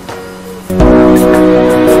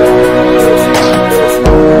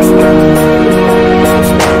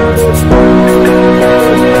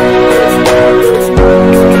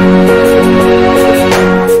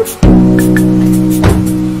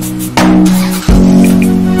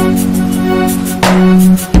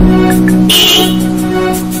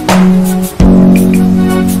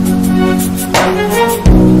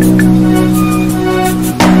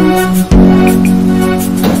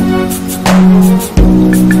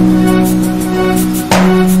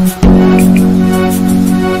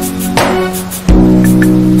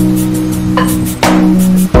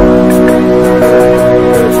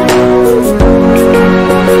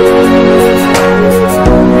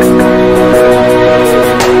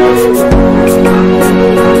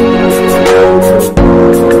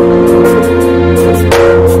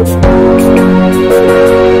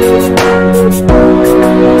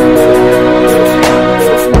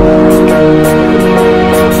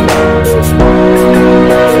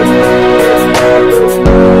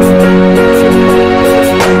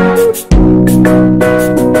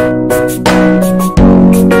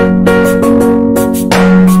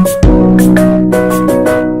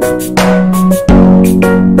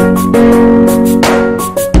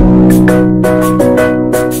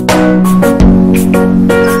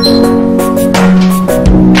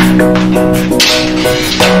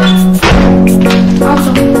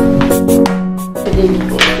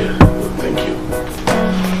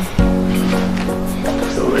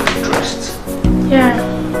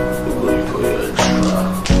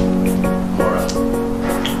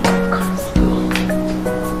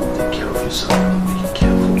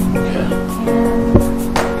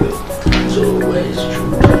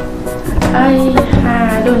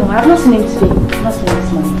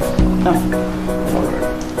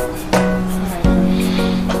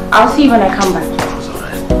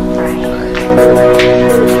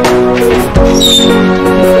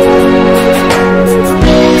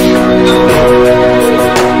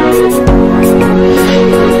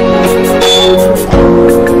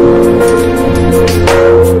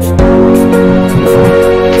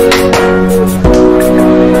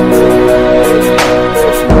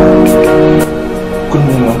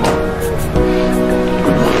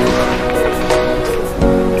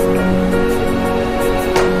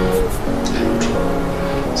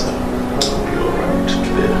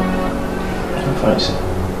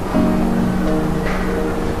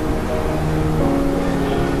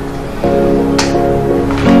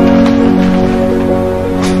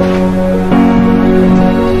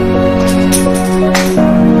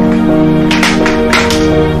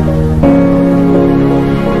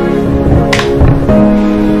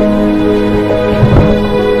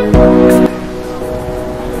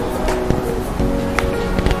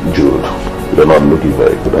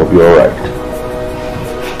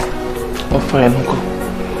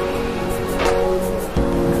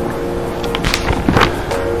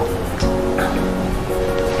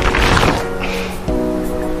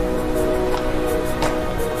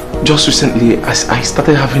 Just recently, I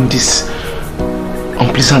started having these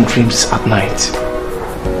unpleasant dreams at night.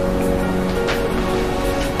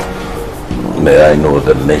 May I know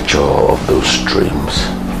the nature of those dreams?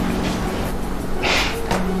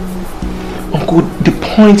 Uncle, the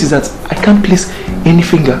point is that I can't place any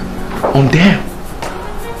finger on them.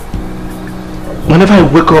 Whenever I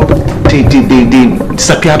wake up, they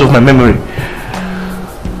disappear out of my memory.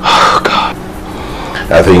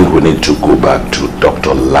 I think we need to go back to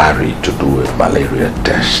Dr. Larry to do a malaria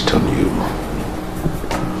test on you.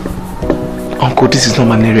 Uncle, this is not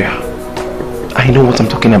malaria. I know what I'm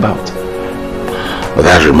talking about. But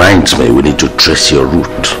that reminds me, we need to trace your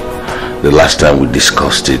route. The last time we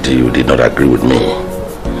discussed it, you did not agree with me.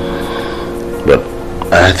 But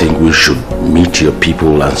I think we should meet your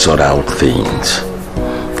people and sort out things.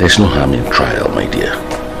 There's no harm in trial, my dear.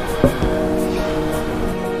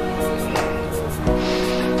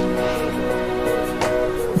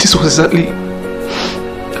 This was exactly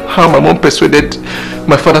how my mom persuaded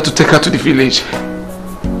my father to take her to the village.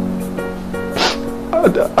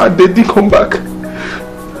 And they didn't come back.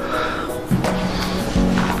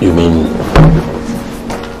 You mean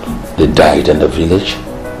they died in the village?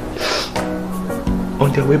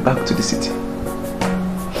 On their way back to the city.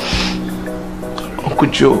 Uncle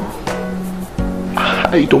Joe,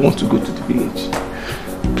 I don't want to go to the village.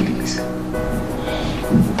 Please.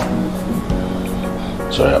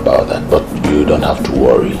 Sorry about that, but you don't have to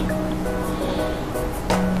worry.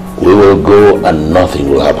 We will go and nothing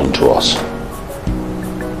will happen to us.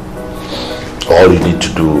 All you need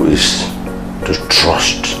to do is to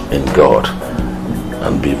trust in God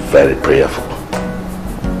and be very prayerful.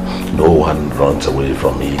 No one runs away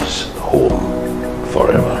from his home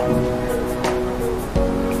forever.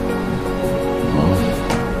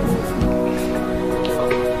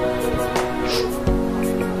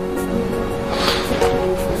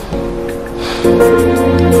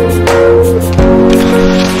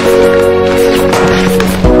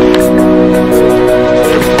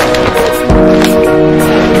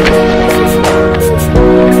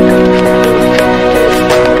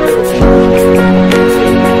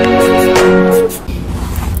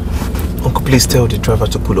 Please tell the driver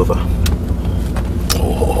to pull over.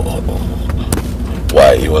 Oh,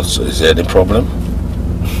 why? Is there any problem?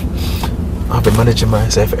 I've been managing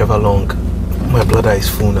myself ever long. My bladder is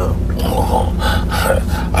full now. Oh,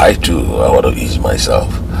 I too, I want to ease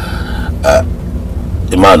myself.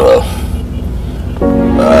 Emmanuel,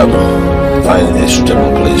 find a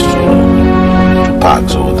suitable place to park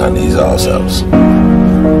so we can ease ourselves.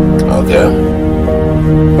 Okay?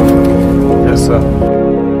 Yes, sir.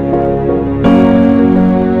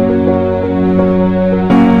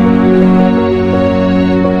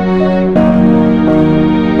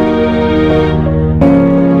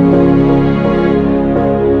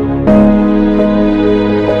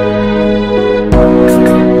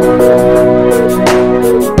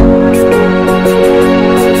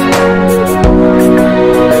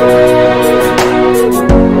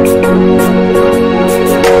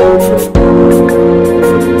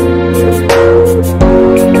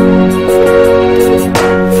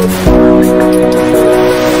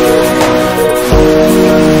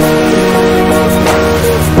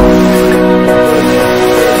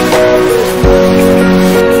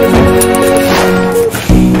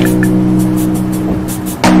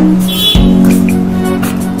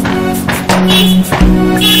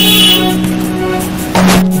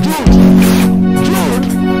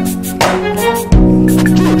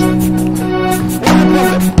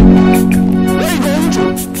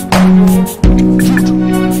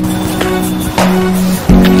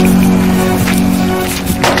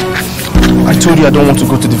 I don't want to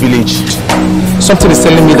go to the village. Something is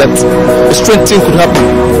telling me that a strange thing could happen.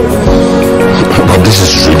 But this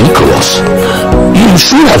is ridiculous. You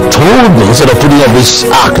should have told me instead of putting up this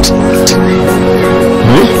act.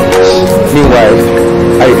 Meanwhile,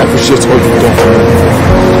 I appreciate all you've done for me.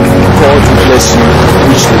 God will bless you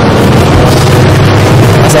richly.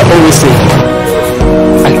 As I always say,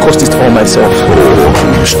 I caused it all myself.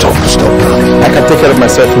 Oh, stop. I can take care of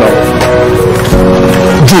myself now.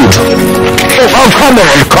 Jude. Oh, come on.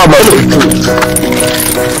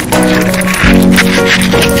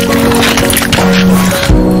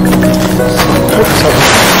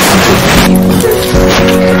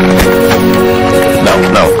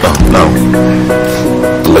 Now.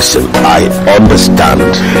 Listen, I understand.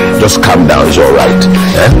 Just calm down, it's alright.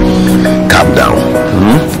 Calm down.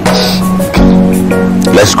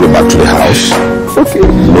 Let's go back to the house. Okay.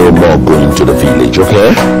 No more going to the village,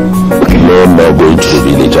 okay? No more going to the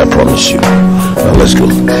village, I promise you. Now let's go.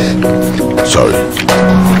 Sorry.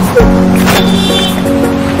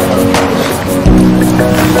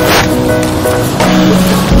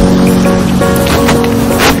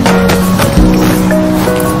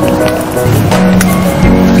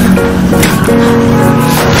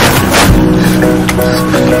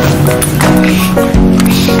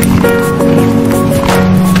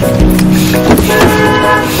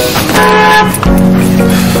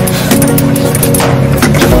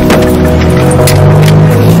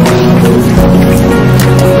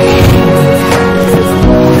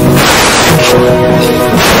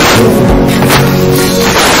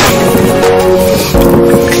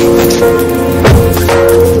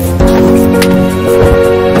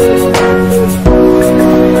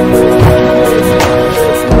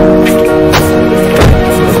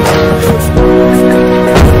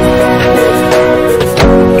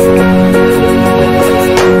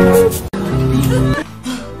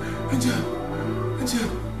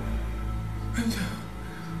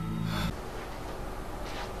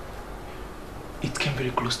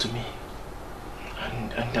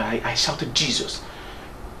 I shouted Jesus.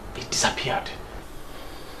 It disappeared.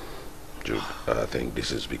 Jude, I think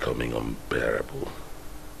this is becoming unbearable.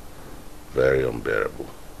 Very unbearable.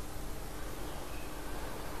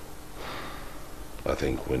 I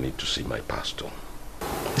think we need to see my pastor.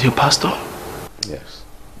 Your pastor? Yes.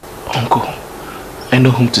 Uncle, I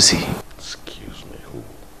know whom to see. Excuse me, who?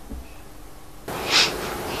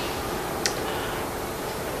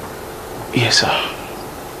 Yes, sir.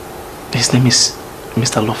 His name is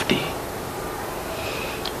Mr. Lofty.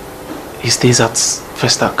 He stays at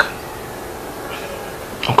First Arc.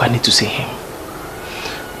 Uncle, I need to see him.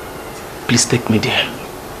 Please take me there.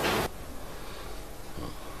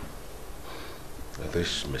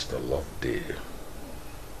 This Mr. Loveday,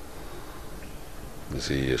 is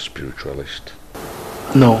he a spiritualist?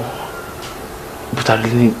 No, but I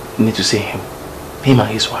really need to see him. Him and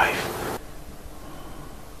his wife.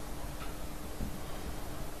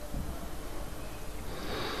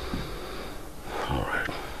 All right.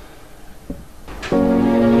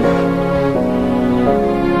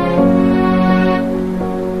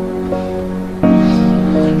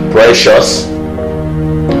 Precious.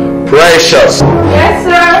 Precious. Yes,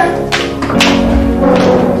 sir.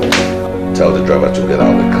 Tell the driver to get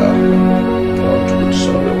out of the car. I want to go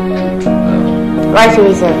somewhere with Jude now. Right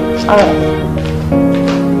away, sir. All right.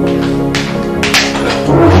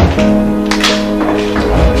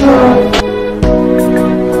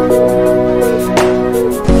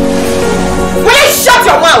 Will you shut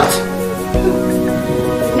your mouth?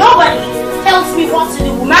 Nobody tells me what to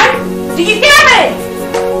do, woman. Do you hear me?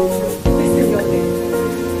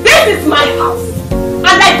 This is my house, and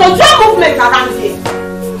I control movement around here.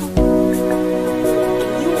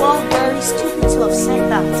 You are very stupid to have said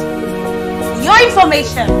that. Your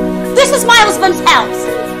information. This is my husband's house,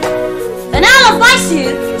 and I'll advise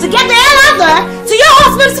you to get the hell out there to your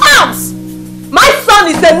husband's house. My son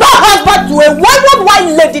is a no husband to a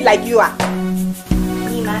one-one-wine lady like you are.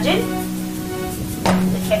 Can you imagine?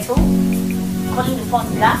 The kettle, calling the pot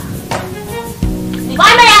black. If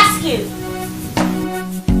I may ask you,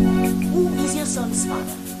 who is your son's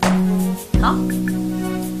father? Huh?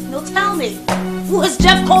 No, tell me. Who has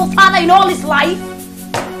Jeff called father in all his life?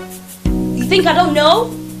 You think I don't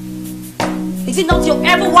know? Is it not your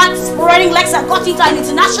ever white spreading legs that got into an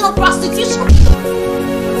international prostitution?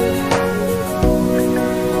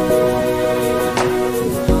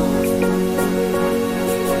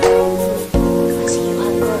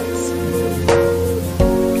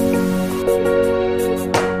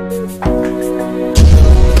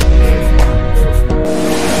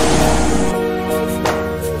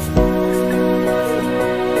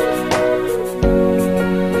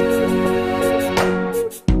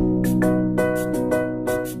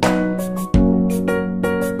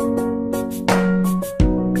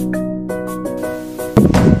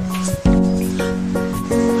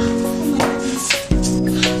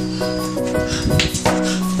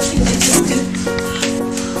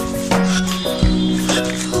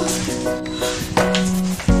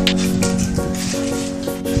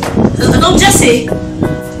 Hello, Jesse.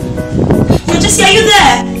 Yo, Jesse, are you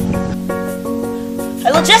there?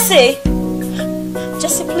 Hello, Jesse.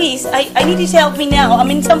 Jesse, please, I need you to help me now.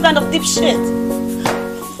 I'm in some kind of deep shit.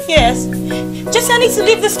 Yes. Jesse, I need to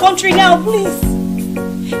leave this country now, please.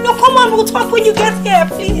 No, come on, we'll talk when you get here,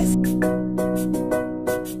 please.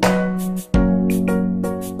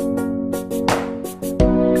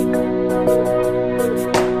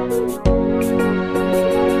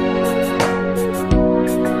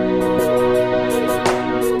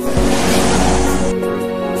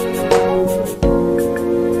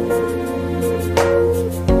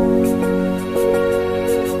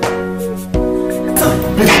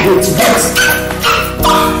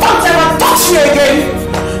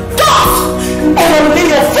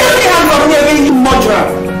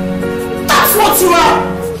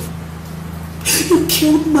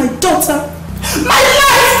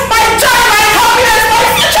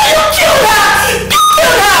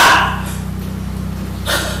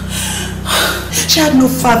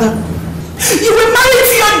 Father, you were married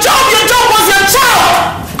to your job was your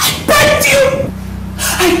child. I begged you.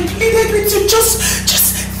 I pleaded with you just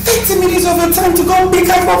 30 minutes of your time to go and pick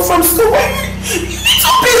her up from school. You need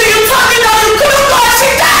to be there, you told me that you couldn't go and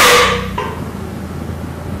she died.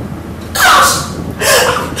 Gosh,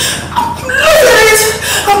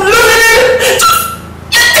 I'm losing it.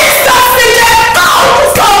 Just distance me there. Go,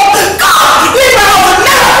 leave her alone,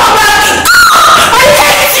 never come back. Go, I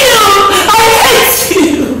hate you.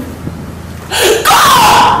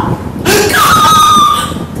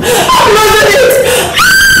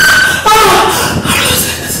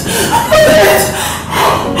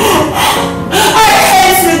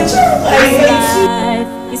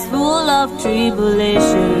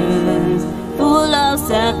 Tribulations, full of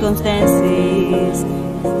circumstances,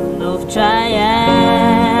 of trials.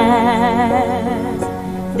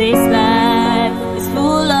 This life is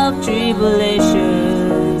full of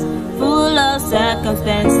tribulations, full of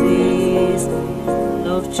circumstances,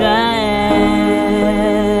 of trials.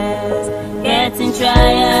 Getting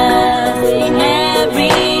trials in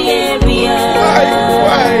every area.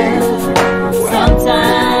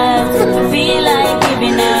 Sometimes I feel like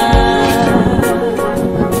giving up.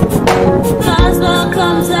 What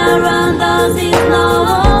comes around us is not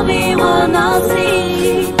what we will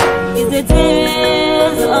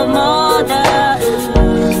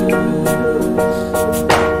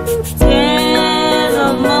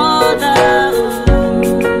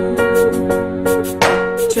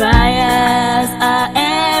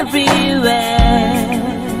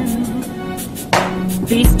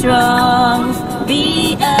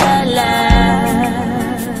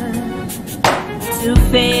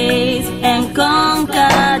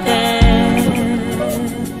conquer them.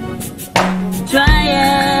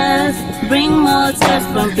 Trials bring more tears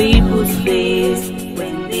from people's face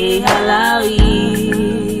when they allow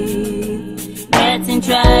you. Getting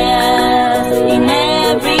trials in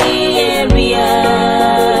every area.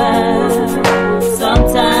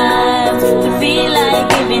 Sometimes we feel like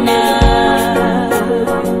giving up.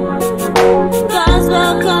 Cause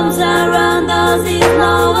what comes around us is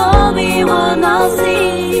not what we wanna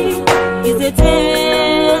see. It's the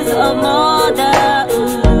tears of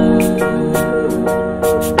motherhood.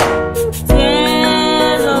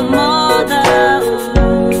 Tears of motherhood.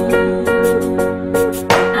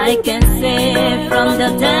 I can say from the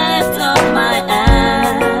depths of my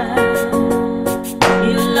heart,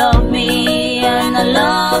 you love me and I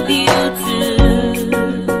love you too.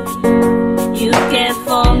 You care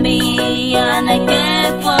for me and I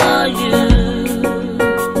care for you.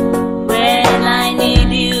 When I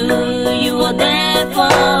need you, you are there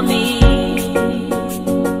for me.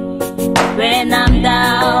 When I'm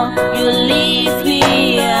down, you lift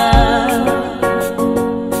me up.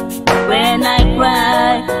 When I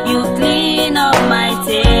cry, you clean up my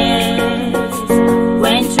tears.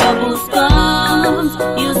 When troubles come,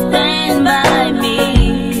 you stand by me.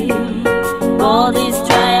 All these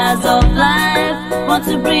trials of life want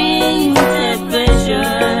to bring separation.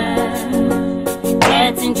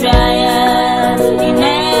 Getting trials in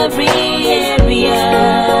every area.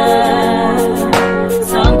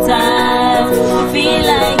 Sometimes we feel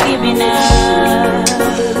like giving up.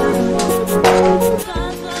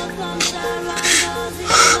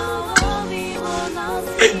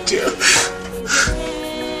 Angel,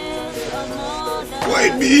 why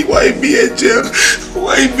me? Why me, Angel?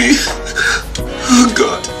 Why me? Oh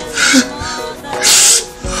God.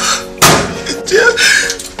 Angel,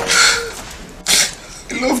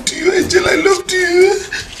 I loved you, Angel. I loved you,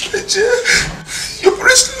 Angel. Your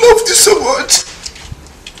parents loved you so much.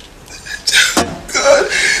 Angel, God.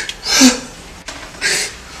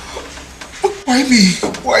 Why me?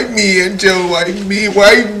 Why me, Angel? Why me?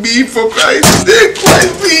 Why me, for Christ's sake? Why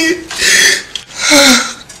me?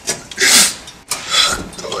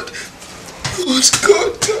 God. God,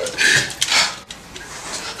 God, God.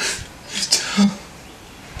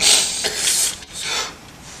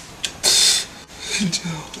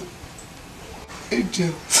 Angel.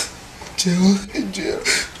 Angel. Angel. Angel.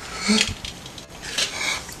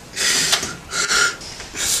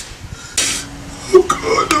 Oh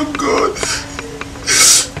God, oh God.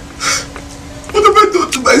 What have I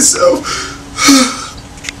done to myself?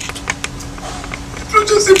 It was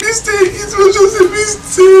just a mistake. It was just a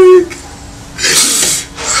mistake.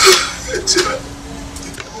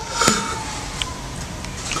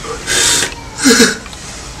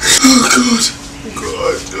 Oh God.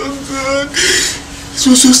 God, oh God. It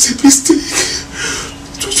was just a mistake.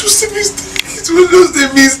 It was just a mistake. It was just a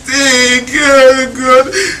mistake. Oh God.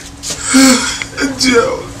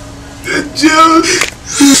 Angel. Angel.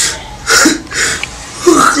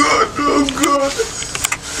 Oh God, oh God.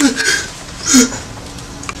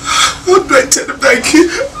 How do I tell them that I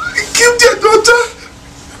killed their daughter?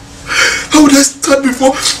 How would I stand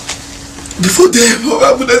before them?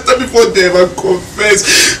 How would I stand before them and confess?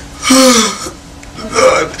 Oh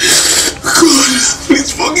God. God,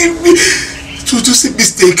 please forgive me. It was just a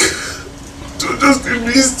mistake. It was just a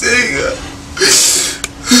mistake.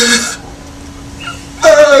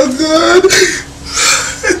 Oh God.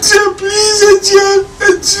 Angel, please, Angel,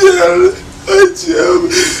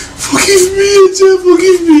 forgive me, Angel,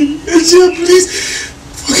 forgive me, Angel, please,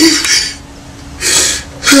 forgive me.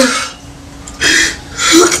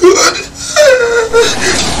 Oh God.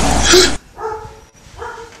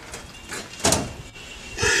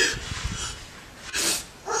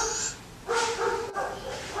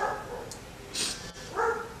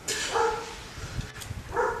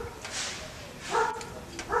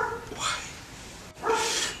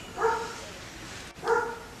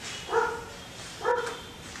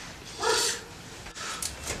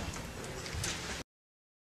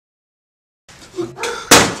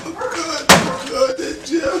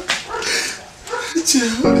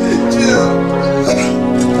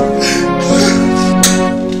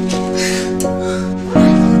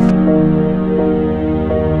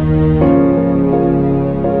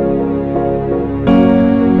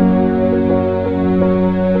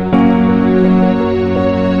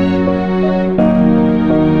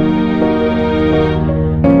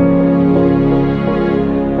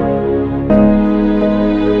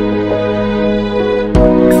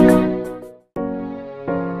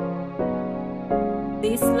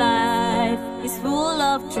 This life is full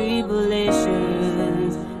of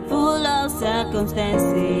tribulations, full of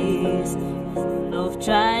circumstances. No of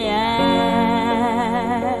trials.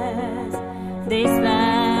 This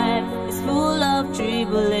life is full of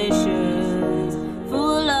tribulations,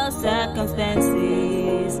 full of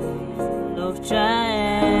circumstances, full of trials.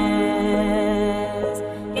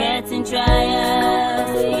 Getting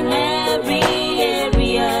trials in every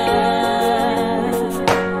area.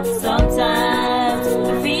 Sometimes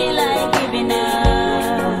we feel like giving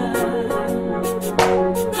up,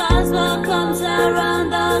 'cause what comes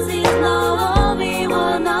around us is not what we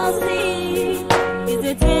wanna see. It's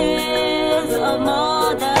the tears of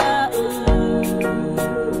motherhood,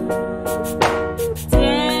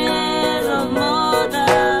 tears of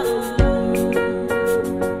motherhood.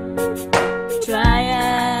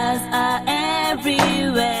 Trials are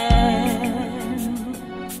everywhere.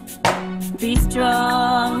 Be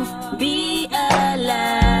strong, be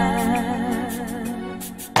alive,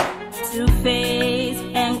 to face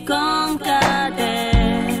and conquer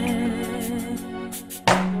them.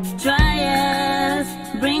 Trials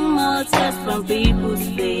bring more tears from people's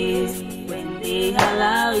face when they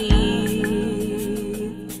allow it.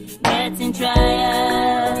 Getting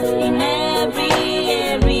trials in every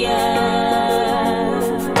area.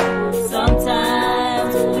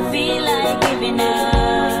 Sometimes we feel like giving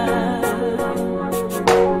up,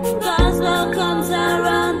 'cause what comes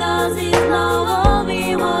around us is not what we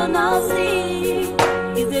wanna see.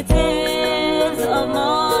 It's the tears of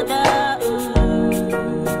more.